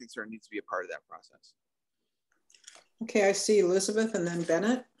far as I'm concerned, needs to be a part of that process. Okay, I see Elizabeth and then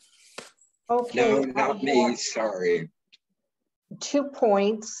Bennett. Okay. No, not me, sorry. 2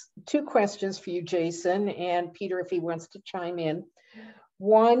 points, 2 questions for you, Jason, and Peter, if he wants to chime in.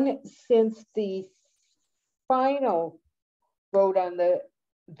 One, since the final vote on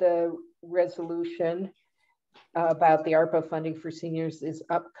the resolution about the ARPA funding for seniors is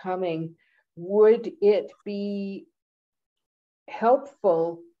upcoming, would it be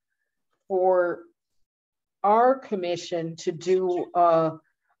helpful for our commission to do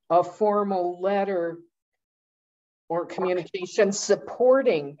a formal letter or communication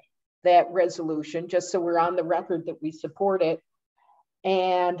supporting that resolution, just so we're on the record that we support it?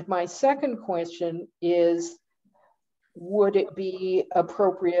 And my second question is, would it be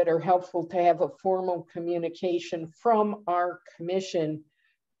appropriate or helpful to have a formal communication from our commission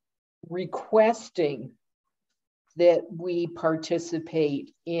requesting that we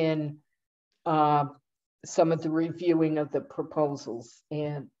participate in some of the reviewing of the proposals?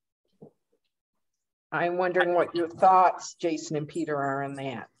 And I'm wondering what your thoughts, Jason and Peter, are on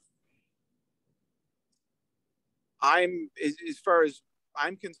that. As far as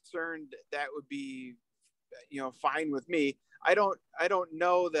I'm concerned, that would be, fine with me. I don't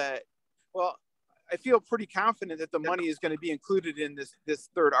know that. Well, I feel pretty confident that the money is going to be included in this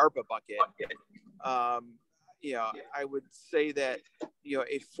third ARPA bucket. I would say that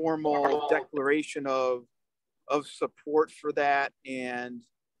a formal declaration of support for that, and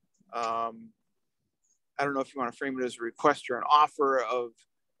I don't know if you want to frame it as a request or an offer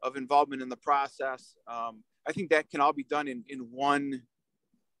of involvement in the process. I think that can all be done in one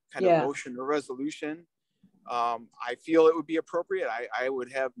kind of motion or resolution. I feel it would be appropriate. I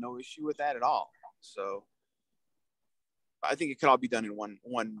would have no issue with that at all. So I think it could all be done in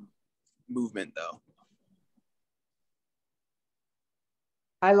one movement, though.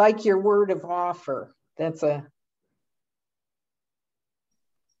 I like your word of offer. That's a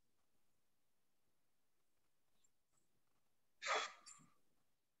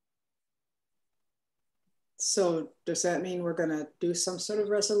So does that mean we're going to do some sort of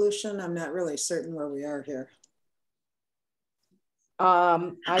resolution? I'm not really certain where we are here.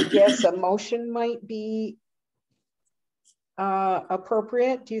 I guess a motion might be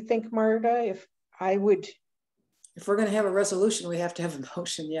appropriate. Do you think, Marta? If we're going to have a resolution, we have to have a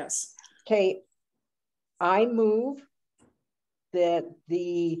motion, yes. Okay, I move that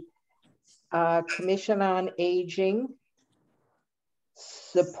the Commission on Aging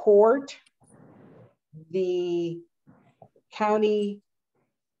support the county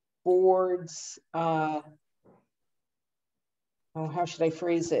board's, how should I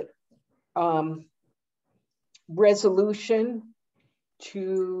phrase it? Resolution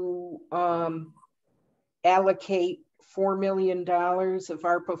to allocate $4 million of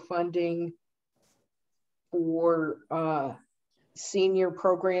ARPA funding for senior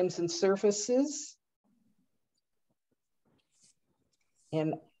programs and services.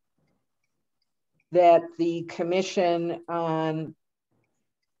 And that the Commission on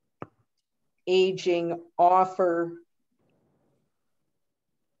Aging offer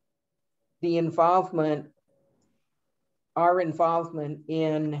the our involvement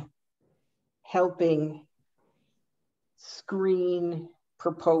in helping screen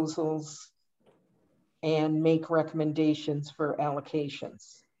proposals and make recommendations for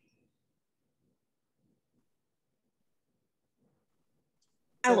allocations.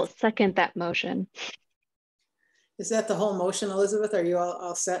 I will second that motion. Is that the whole motion, Elizabeth? Are you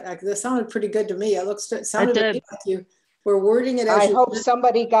all set? This sounded pretty good to me. It sounded to me like you were wording it as I hope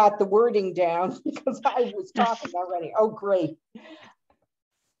somebody got the wording down because I was talking already. Oh, great.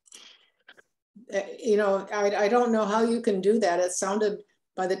 You know, I don't know how you can do that. It sounded,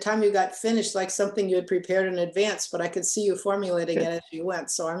 by the time you got finished, like something you had prepared in advance, but I could see you formulating it as you went.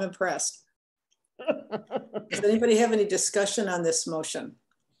 So I'm impressed. Does anybody have any discussion on this motion?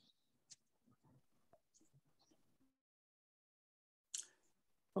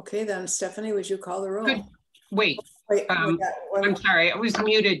 Okay, then Stephanie, would you call the roll? Wait, I'm sorry, I was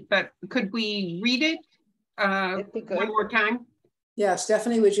muted, but could we read it one more time? Yeah,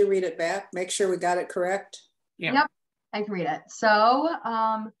 Stephanie, would you read it back? Make sure we got it correct. Yeah. Yep, I can read it. So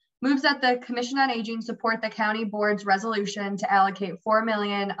moves that the Commission on Aging support the county board's resolution to allocate $4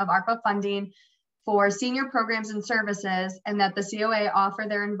 million of ARPA funding for senior programs and services, and that the COA offer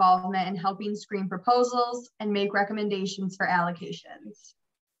their involvement in helping screen proposals and make recommendations for allocations.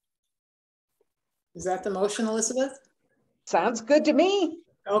 Is that the motion, Elizabeth? Sounds good to me.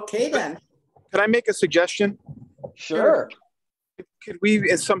 Okay, then. Could I make a suggestion? Sure. Could we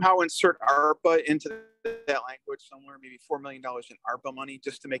somehow insert ARPA into that language somewhere, maybe $4 million in ARPA money,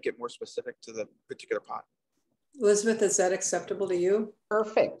 just to make it more specific to the particular pot? Elizabeth, is that acceptable to you?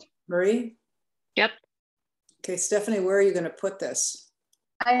 Perfect. Marie? Yep. Okay, Stephanie, where are you going to put this?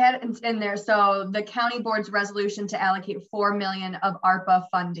 I had it in there. So the county board's resolution to allocate $4 million of ARPA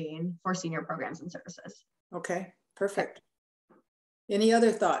funding for senior programs and services. Okay, perfect. Any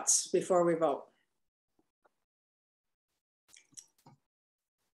other thoughts before we vote?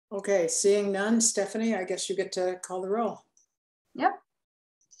 Okay, seeing none, Stephanie, I guess you get to call the roll. Yep.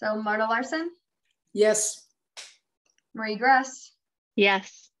 So Marta Larson? Yes. Marie Gress?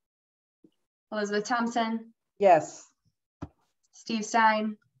 Yes. Elizabeth Thompson? Yes. Steve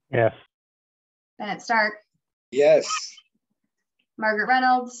Stein? Yes. Bennett Stark? Yes. Margaret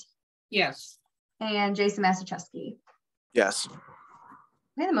Reynolds? Yes. And Jason Masachewski? Yes.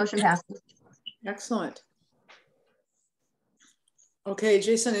 Okay, the motion passes. Excellent. Okay,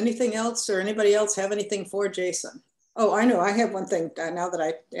 Jason, anything else or anybody else have anything for Jason? Oh, I know, I have one thing. Now that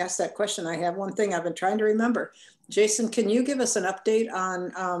I asked that question, I have one thing I've been trying to remember. Jason, can you give us an update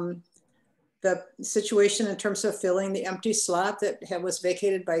on the situation in terms of filling the empty slot that was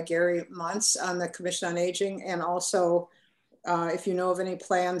vacated by Gary Muntz on the Commission on Aging, and also if you know of any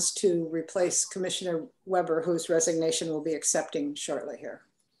plans to replace Commissioner Weber, whose resignation will be accepting shortly here?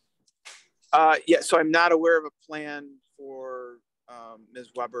 Yeah, so I'm not aware of a plan for Ms.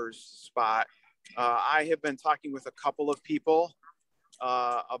 Weber's spot. I have been talking with a couple of people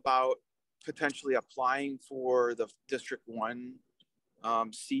about potentially applying for the District 1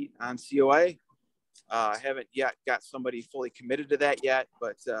 seat on COA. I haven't yet got somebody fully committed to that yet,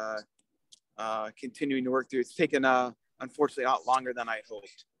 but continuing to work through. It's taken unfortunately a lot longer than I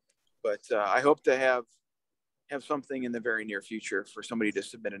hoped, but I hope to have something in the very near future for somebody to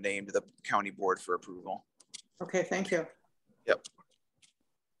submit a name to the county board for approval. Okay, thank you. Yep.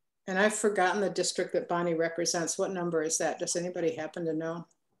 And I've forgotten the district that Bonnie represents. What number is that? Does anybody happen to know?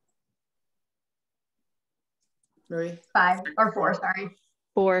 Marie? 5 or 4, sorry.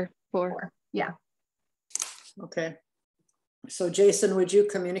 4. Yeah. Okay. So Jason, would you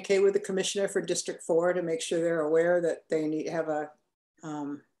communicate with the commissioner for District 4 to make sure they're aware that they need have a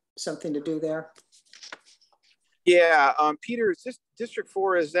something to do there? Yeah, Peter, is this District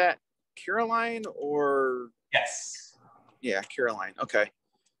 4, is that Caroline or? Yes. Yeah, Caroline, okay.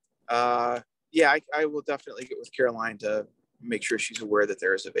 Yeah, I will definitely get with Caroline to make sure she's aware that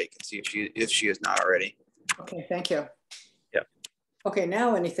there is a vacancy if she is not already. Okay, thank you. Yep. Okay,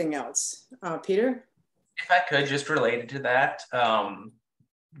 now anything else? Peter? If I could, just related to that,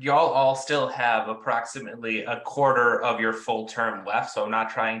 y'all all still have approximately a quarter of your full term left. So I'm not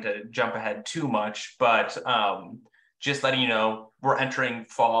trying to jump ahead too much, but just letting you know, we're entering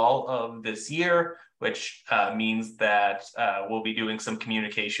fall of this year, which means that we'll be doing some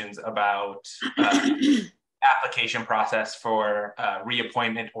communications about application process for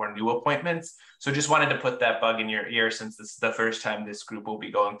reappointment or new appointments. So just wanted to put that bug in your ear, since this is the first time this group will be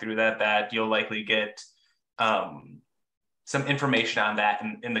going through that you'll likely get some information on that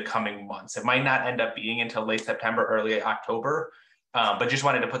in the coming months. It might not end up being until late September, early October, but just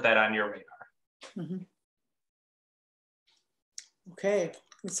wanted to put that on your radar. Mm-hmm. Okay,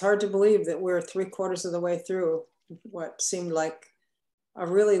 it's hard to believe that we're 3/4 of the way through what seemed like a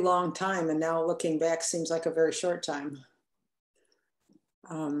really long time, and now looking back seems like a very short time.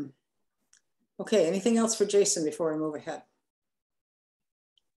 Okay, anything else for Jason before we move ahead?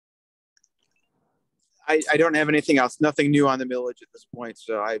 I don't have anything else, nothing new on the millage at this point,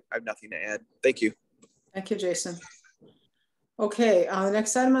 so I have nothing to add. Thank you. Thank you, Jason. Okay, the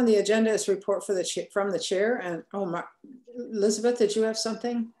next item on the agenda is report for from the chair. And Elizabeth, did you have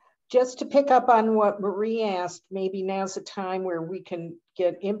something? Just to pick up on what Marie asked, maybe now's the time where we can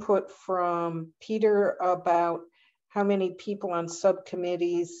get input from Peter about how many people on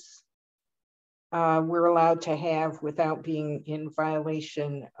subcommittees we're allowed to have without being in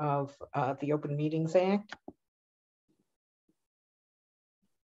violation of the Open Meetings Act.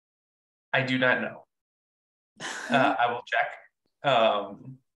 I do not know. I will check.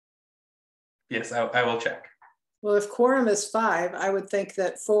 Yes, I will check. Well, if quorum is 5, I would think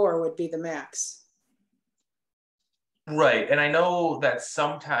that 4 would be the max. Right, and I know that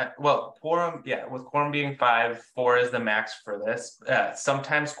sometimes, well, quorum, yeah, with quorum being 5, 4 is the max for this.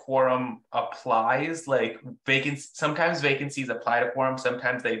 Sometimes quorum applies, like sometimes vacancies apply to quorum,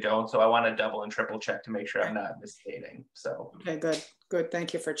 sometimes they don't. So I want to double and triple check to make sure I'm not misstating. So okay, good.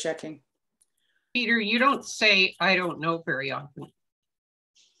 Thank you for checking. Peter, you don't say I don't know very often.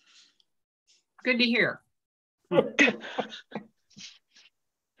 Good to hear.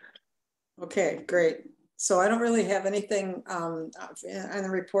 Okay, great. So I don't really have anything on the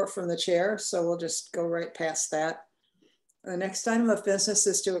report from the chair, so we'll just go right past that. The next item of business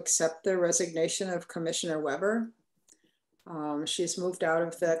is to accept the resignation of Commissioner Weber. She's moved out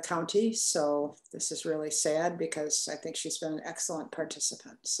of the county, so this is really sad because I think she's been an excellent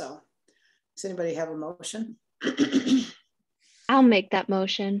participant. So does anybody have a motion? I'll make that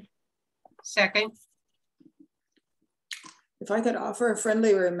motion. Second. If I could offer a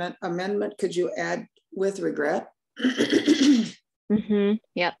friendly amendment, could you add with regret? Mm-hmm.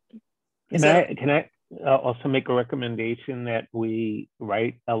 Yep. Can I also make a recommendation that we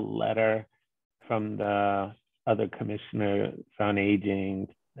write a letter from the other commissioner on aging,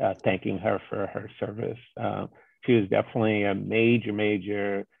 thanking her for her service. She was definitely a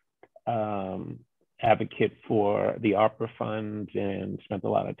major advocate for the ARPA funds and spent a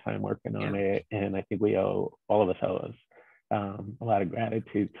lot of time working on it. And I think all of us owe a lot of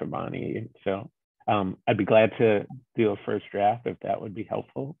gratitude for Bonnie. So I'd be glad to do a first draft if that would be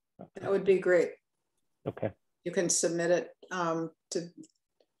helpful. That would be great. Okay. You can submit it to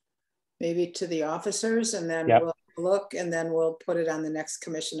maybe to the officers, and then we'll look, and then we'll put it on the next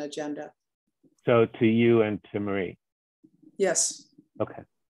commission agenda. So to you and to Marie? Yes. Okay,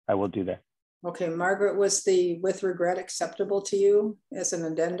 I will do that. Okay, Margaret, was the with regret acceptable to you as an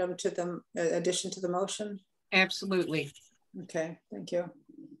addendum to the addition to the motion? Absolutely. Okay, thank you.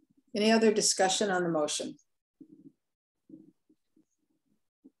 Any other discussion on the motion?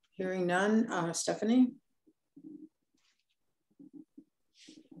 Hearing none. Stephanie?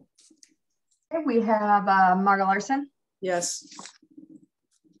 Okay, we have Margo Larson. Yes.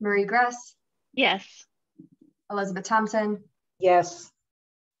 Marie Gress. Yes. Elizabeth Thompson. Yes.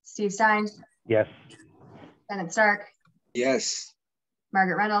 Steve Stein. Yes. Bennett Stark. Yes.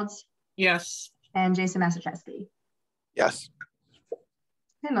 Margaret Reynolds. Yes. And Jason Masachowski. Yes.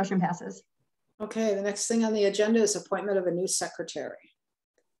 Okay, motion passes. Okay, the next thing on the agenda is appointment of a new secretary,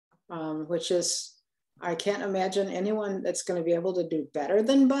 which is, I can't imagine anyone that's going to be able to do better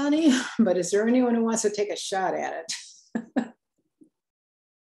than Bonnie, but is there anyone who wants to take a shot at it?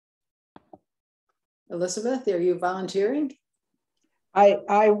 Elizabeth, are you volunteering?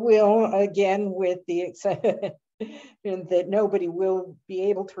 I will, again, with the exception that nobody will be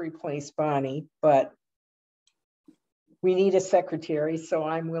able to replace Bonnie, but we need a secretary, so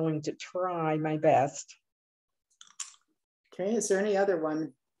I'm willing to try my best. Okay, is there any other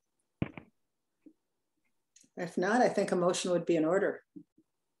one? If not, I think a motion would be in order.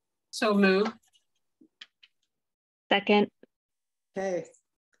 So move. Second. Okay,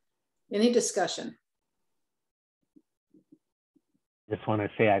 any discussion? Just want to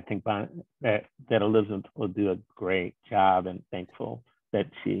say I think that Elizabeth will do a great job, and thankful that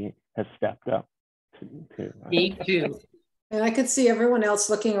she has stepped up. Me too. And I could see everyone else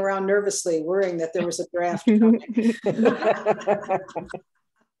looking around nervously, worrying that there was a draft coming.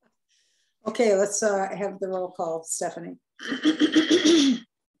 Okay, let's have the roll call, Stephanie.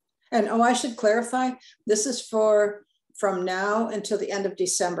 And oh, I should clarify, this is from now until the end of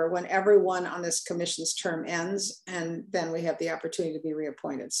December, when everyone on this commission's term ends, and then we have the opportunity to be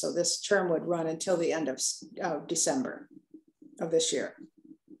reappointed. So this term would run until the end of December of this year.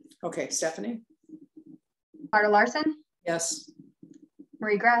 Okay, Stephanie? Marta Larson? Yes.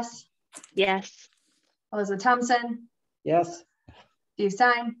 Marie Gress? Yes. Elizabeth Thompson? Yes. Steve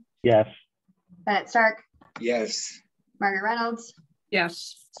Stein? Yes. Bennett Stark? Yes. Margaret Reynolds?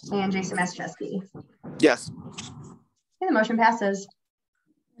 Yes. And Jason Mastrzeski. Yes. Okay, the motion passes.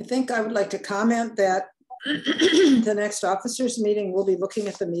 I think I would like to comment that the next officers meeting, we'll be looking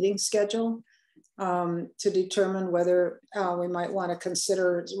at the meeting schedule to determine whether we might want to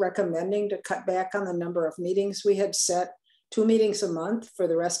consider recommending to cut back on the number of meetings. We had set 2 meetings a month for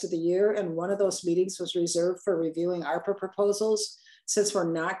the rest of the year, and one of those meetings was reserved for reviewing ARPA proposals. Since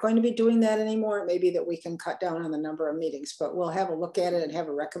we're not going to be doing that anymore, it may be that we can cut down on the number of meetings, but we'll have a look at it and have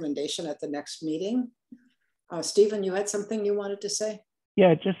a recommendation at the next meeting. Stephen, you had something you wanted to say?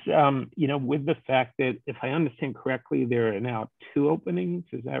 Yeah, just, you know, with the fact that if I understand correctly, there are now 2 openings,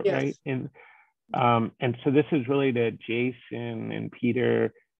 is that right? And so this is really to Jason and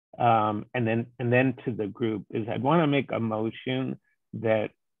Peter, and then to the group, is I'd want to make a motion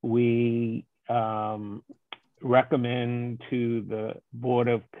that we recommend to the Board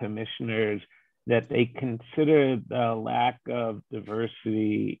of Commissioners that they consider the lack of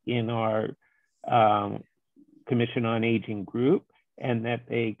diversity in our Commission on Aging group, and that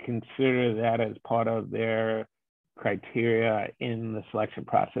they consider that as part of their criteria in the selection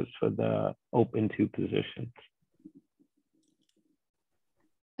process for the open 2 positions.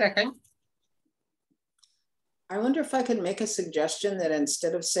 Second. I wonder if I could make a suggestion that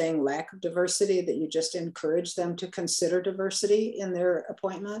instead of saying lack of diversity, that you just encourage them to consider diversity in their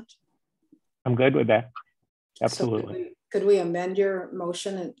appointment. I'm good with that. Absolutely. So could we amend your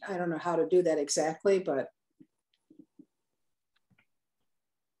motion? And I don't know how to do that exactly, but.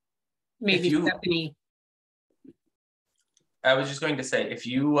 Maybe Stephanie. I was just going to say, if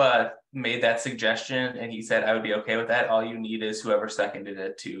you made that suggestion and he said I would be okay with that, all you need is whoever seconded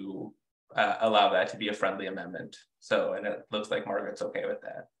it to allow that to be a friendly amendment. So, and it looks like Margaret's okay with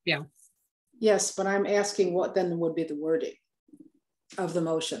that. Yeah. Yes, but I'm asking what then would be the wording of the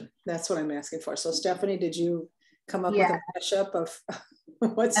motion. That's what I'm asking for. So Stephanie, did you come up with a mashup of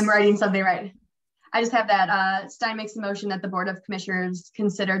what's— I'm writing something right. I just have that Stein makes the motion that the Board of Commissioners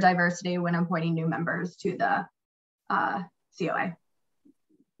consider diversity when appointing new members to the COA.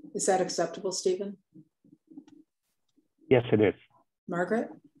 Is that acceptable, Stephen? Yes, it is. Margaret?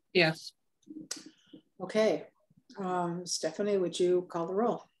 Yes. Okay. Stephanie, would you call the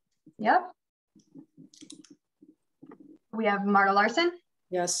roll? Yep. We have Marta Larson.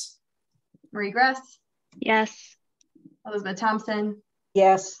 Yes. Marie Gress. Yes. Elizabeth Thompson.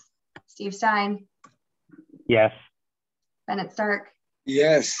 Yes. Steve Stein. Yes. Bennett Stark.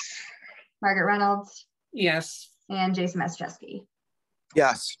 Yes. Margaret Reynolds. Yes. And Jason Mastrzeski.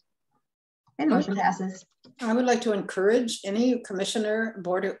 Yes. And motion passes. I would like to encourage any commissioner,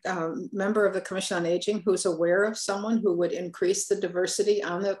 member of the Commission on Aging who's aware of someone who would increase the diversity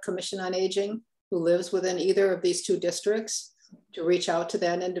on the Commission on Aging who lives within either of these 2 districts to reach out to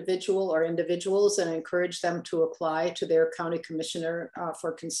that individual or individuals and encourage them to apply to their county commissioner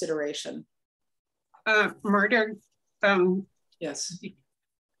for consideration. Marta, yes.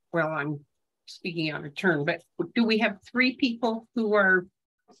 Well, I'm speaking out of turn, but do we have 3 people who are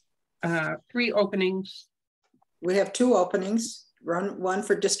 3 openings? We have 2 openings, one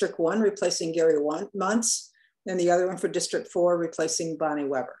for District 1 replacing Gary Muntz, and the other one for District 4 replacing Bonnie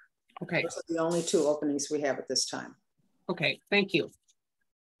Weber. Okay. Those are the only 2 openings we have at this time. Okay, thank you.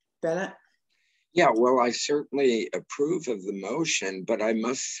 Bennett? Yeah, well, I certainly approve of the motion, but I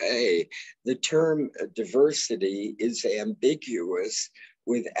must say the term diversity is ambiguous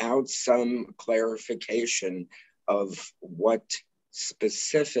without some clarification of what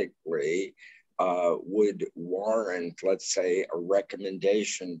specifically would warrant, let's say, a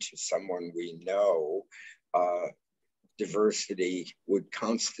recommendation to someone we know diversity would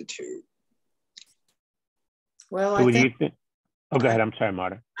constitute? Well, So I what do you think, think? Oh, go ahead. I'm sorry,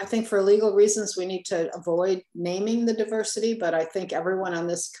 Marta. I think for legal reasons, we need to avoid naming the diversity, but I think everyone on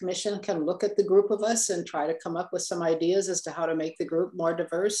this commission can look at the group of us and try to come up with some ideas as to how to make the group more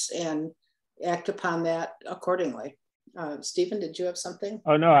diverse and act upon that accordingly. Stephen, did you have something?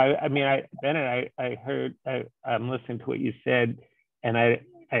 Oh, no, Bennett, I heard, I'm listening to what you said, and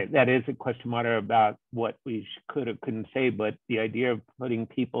that is a question, Marta, about what we could or couldn't say, but the idea of putting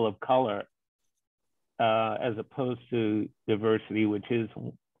people of color as opposed to diversity, which is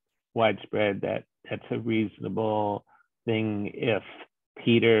widespread, that's a reasonable thing if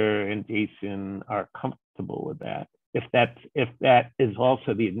Peter and Jason are comfortable with that. If that is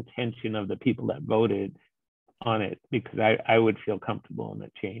also the intention of the people that voted on it, because I would feel comfortable in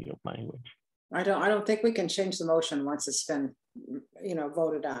the change of language. I don't think we can change the motion once it's been,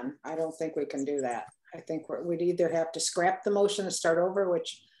 voted on. I don't think we can do that. I think we'd either have to scrap the motion and start over,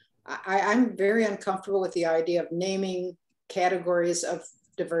 which I'm very uncomfortable with the idea of naming categories of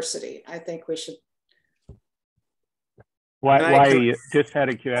diversity. I think we should. Why are you, just out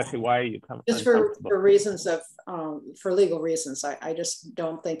of curiosity, why are you just for reasons of, for legal reasons. I just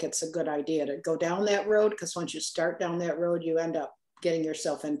don't think it's a good idea to go down that road, because once you start down that road, you end up getting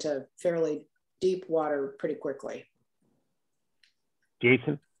yourself into fairly deep water pretty quickly.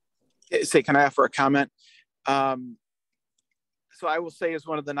 Jason? Can I offer a comment? So I will say, as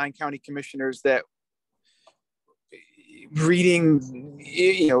one of the 9 county commissioners, that reading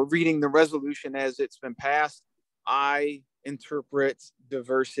the resolution as it's been passed, I interpret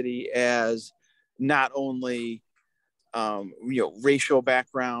diversity as not only racial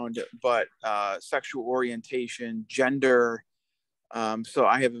background, but sexual orientation, gender. So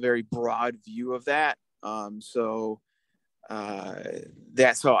I have a very broad view of that.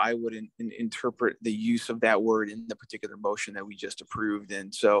 That's how I would interpret the use of that word in the particular motion that we just approved.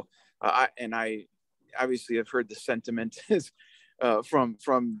 And so, I obviously have heard the sentiment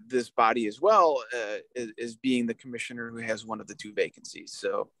from this body as well, as being the commissioner who has one of the 2 vacancies.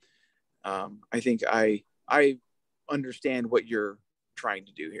 So I think I understand what you're trying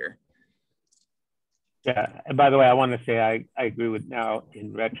to do here. Yeah, and by the way, I want to say I agree with, now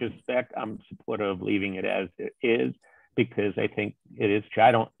in retrospect, I'm supportive of leaving it as it is, because I think it is true.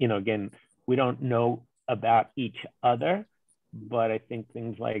 I don't, again, we don't know about each other, but I think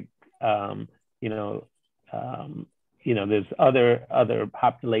things like, there's other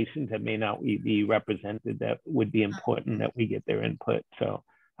populations that may not be represented that would be important that we get their input. So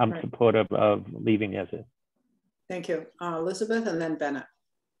I'm supportive of leaving as is. Thank you. Elizabeth, and then Bennett.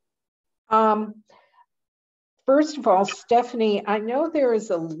 First of all, Stephanie, I know there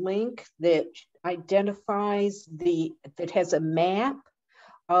is a link that identifies that has a map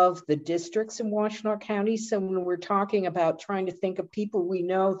of the districts in Washtenaw County. So when we're talking about trying to think of people we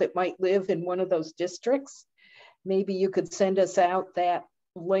know that might live in one of those districts, maybe you could send us out that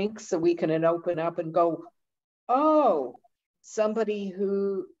link so we can open up and go, oh, somebody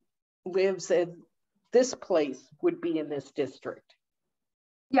who lives in this place would be in this district.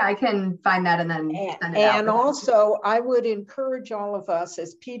 Yeah, I can find that and then send it out. And also, I would encourage all of us,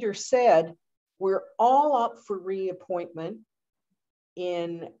 as Peter said, we're all up for reappointment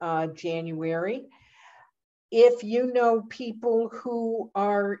in January. If you know people who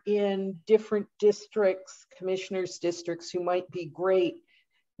are in different districts, commissioners' districts, who might be great,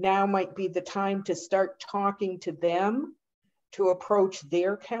 now might be the time to start talking to them, to approach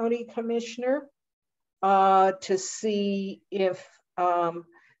their county commissioner, to see if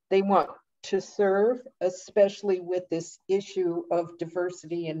they want to serve, especially with this issue of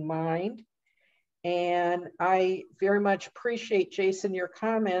diversity in mind. And I very much appreciate, Jason, your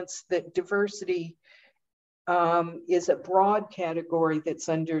comments that diversity is a broad category that's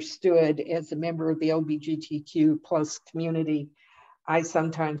understood. As a member of the LGBTQ plus community, I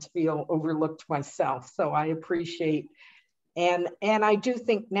sometimes feel overlooked myself. So I appreciate, and I do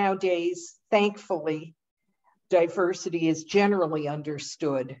think nowadays, thankfully, diversity is generally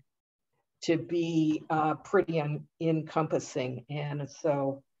understood to be pretty encompassing. And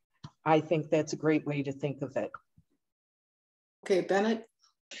so I think that's a great way to think of it. Okay, Bennett.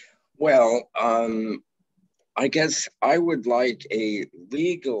 Well, I guess I would like a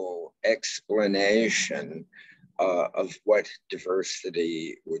legal explanation of what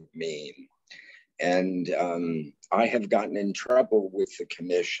diversity would mean. And I have gotten in trouble with the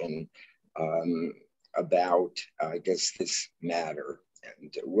commission about, I guess, this matter,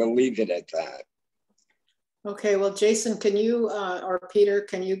 and we'll leave it at that. Okay, well, Jason, can you, or Peter,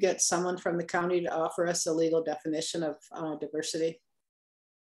 can you get someone from the county to offer us a legal definition of diversity?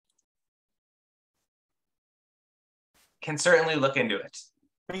 Can certainly look into it.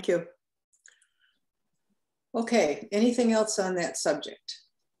 Thank you. Okay, anything else on that subject?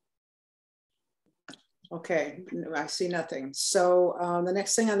 Okay, I see nothing. So the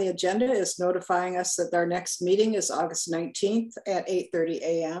next thing on the agenda is notifying us that our next meeting is August 19th at 8:30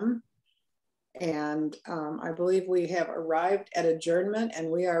 a.m. And I believe we have arrived at adjournment,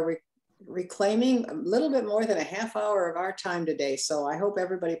 and we are reclaiming a little bit more than a half hour of our time today. So I hope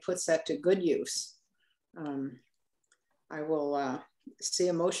everybody puts that to good use. I will see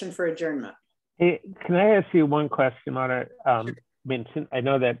a motion for adjournment. Hey, can I ask you one question, Mara? Vincent, I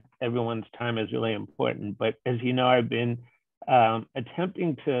know that everyone's time is really important, but as you know, I've been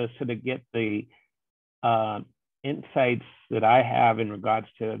attempting to sort of get the insights that I have in regards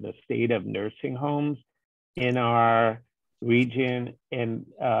to the state of nursing homes in our region. And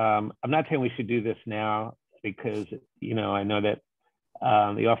I'm not saying we should do this now because, you know, I know that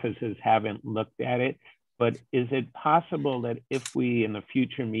the offices haven't looked at it, but is it possible that if we in the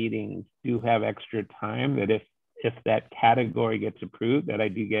future meetings do have extra time, that if that category gets approved, that I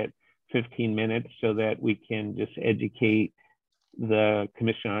do get 15 minutes so that we can just educate the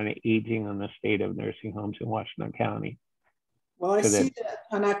Commission on Aging on the state of nursing homes in Washington County? Well, I see that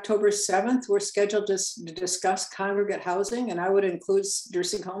on October 7th, we're scheduled to discuss congregate housing, and I would include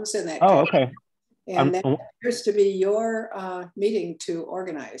nursing homes in that. Oh, okay. And that appears to be your meeting to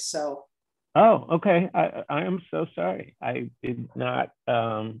organize, so. Oh, okay. I am so sorry. I did not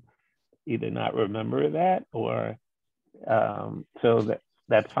either not remember that or so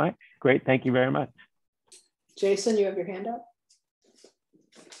that's fine. Great. Thank you very much. Jason, you have your hand up?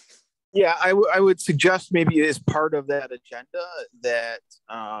 Yeah, I would suggest maybe as part of that agenda that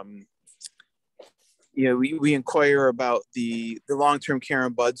you know, we inquire about the long-term care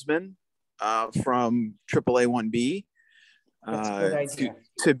ombudsman from AAA1B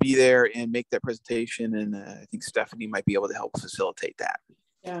to be there and make that presentation, and I think Stephanie might be able to help facilitate that.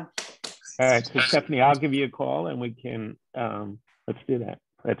 Yeah. All right, so Stephanie, I'll give you a call and we can let's do that.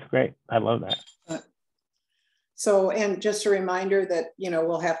 That's great. I love that. So, and just a reminder that, you know,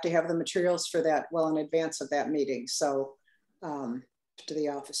 we'll have to have the materials for that well in advance of that meeting. So to the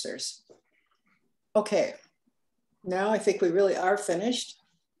officers. Okay, now I think we really are finished.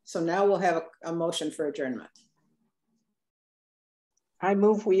 So now we'll have a motion for adjournment. I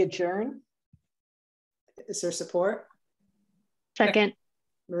move we adjourn. Is there support? Second.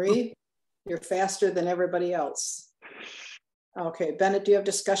 Marie, you're faster than everybody else. Okay, Bennett, do you have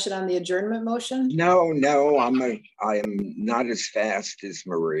discussion on the adjournment motion? No, I am not as fast as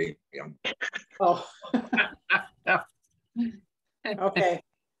Marie. Yeah. Oh. Okay.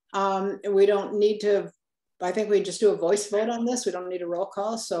 We don't need to, I think we just do a voice vote on this. We don't need a roll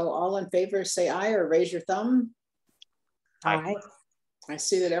call. So all in favor, say aye or raise your thumb. Aye. I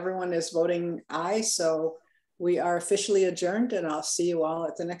see that everyone is voting aye. So we are officially adjourned, and I'll see you all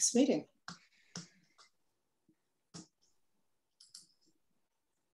at the next meeting.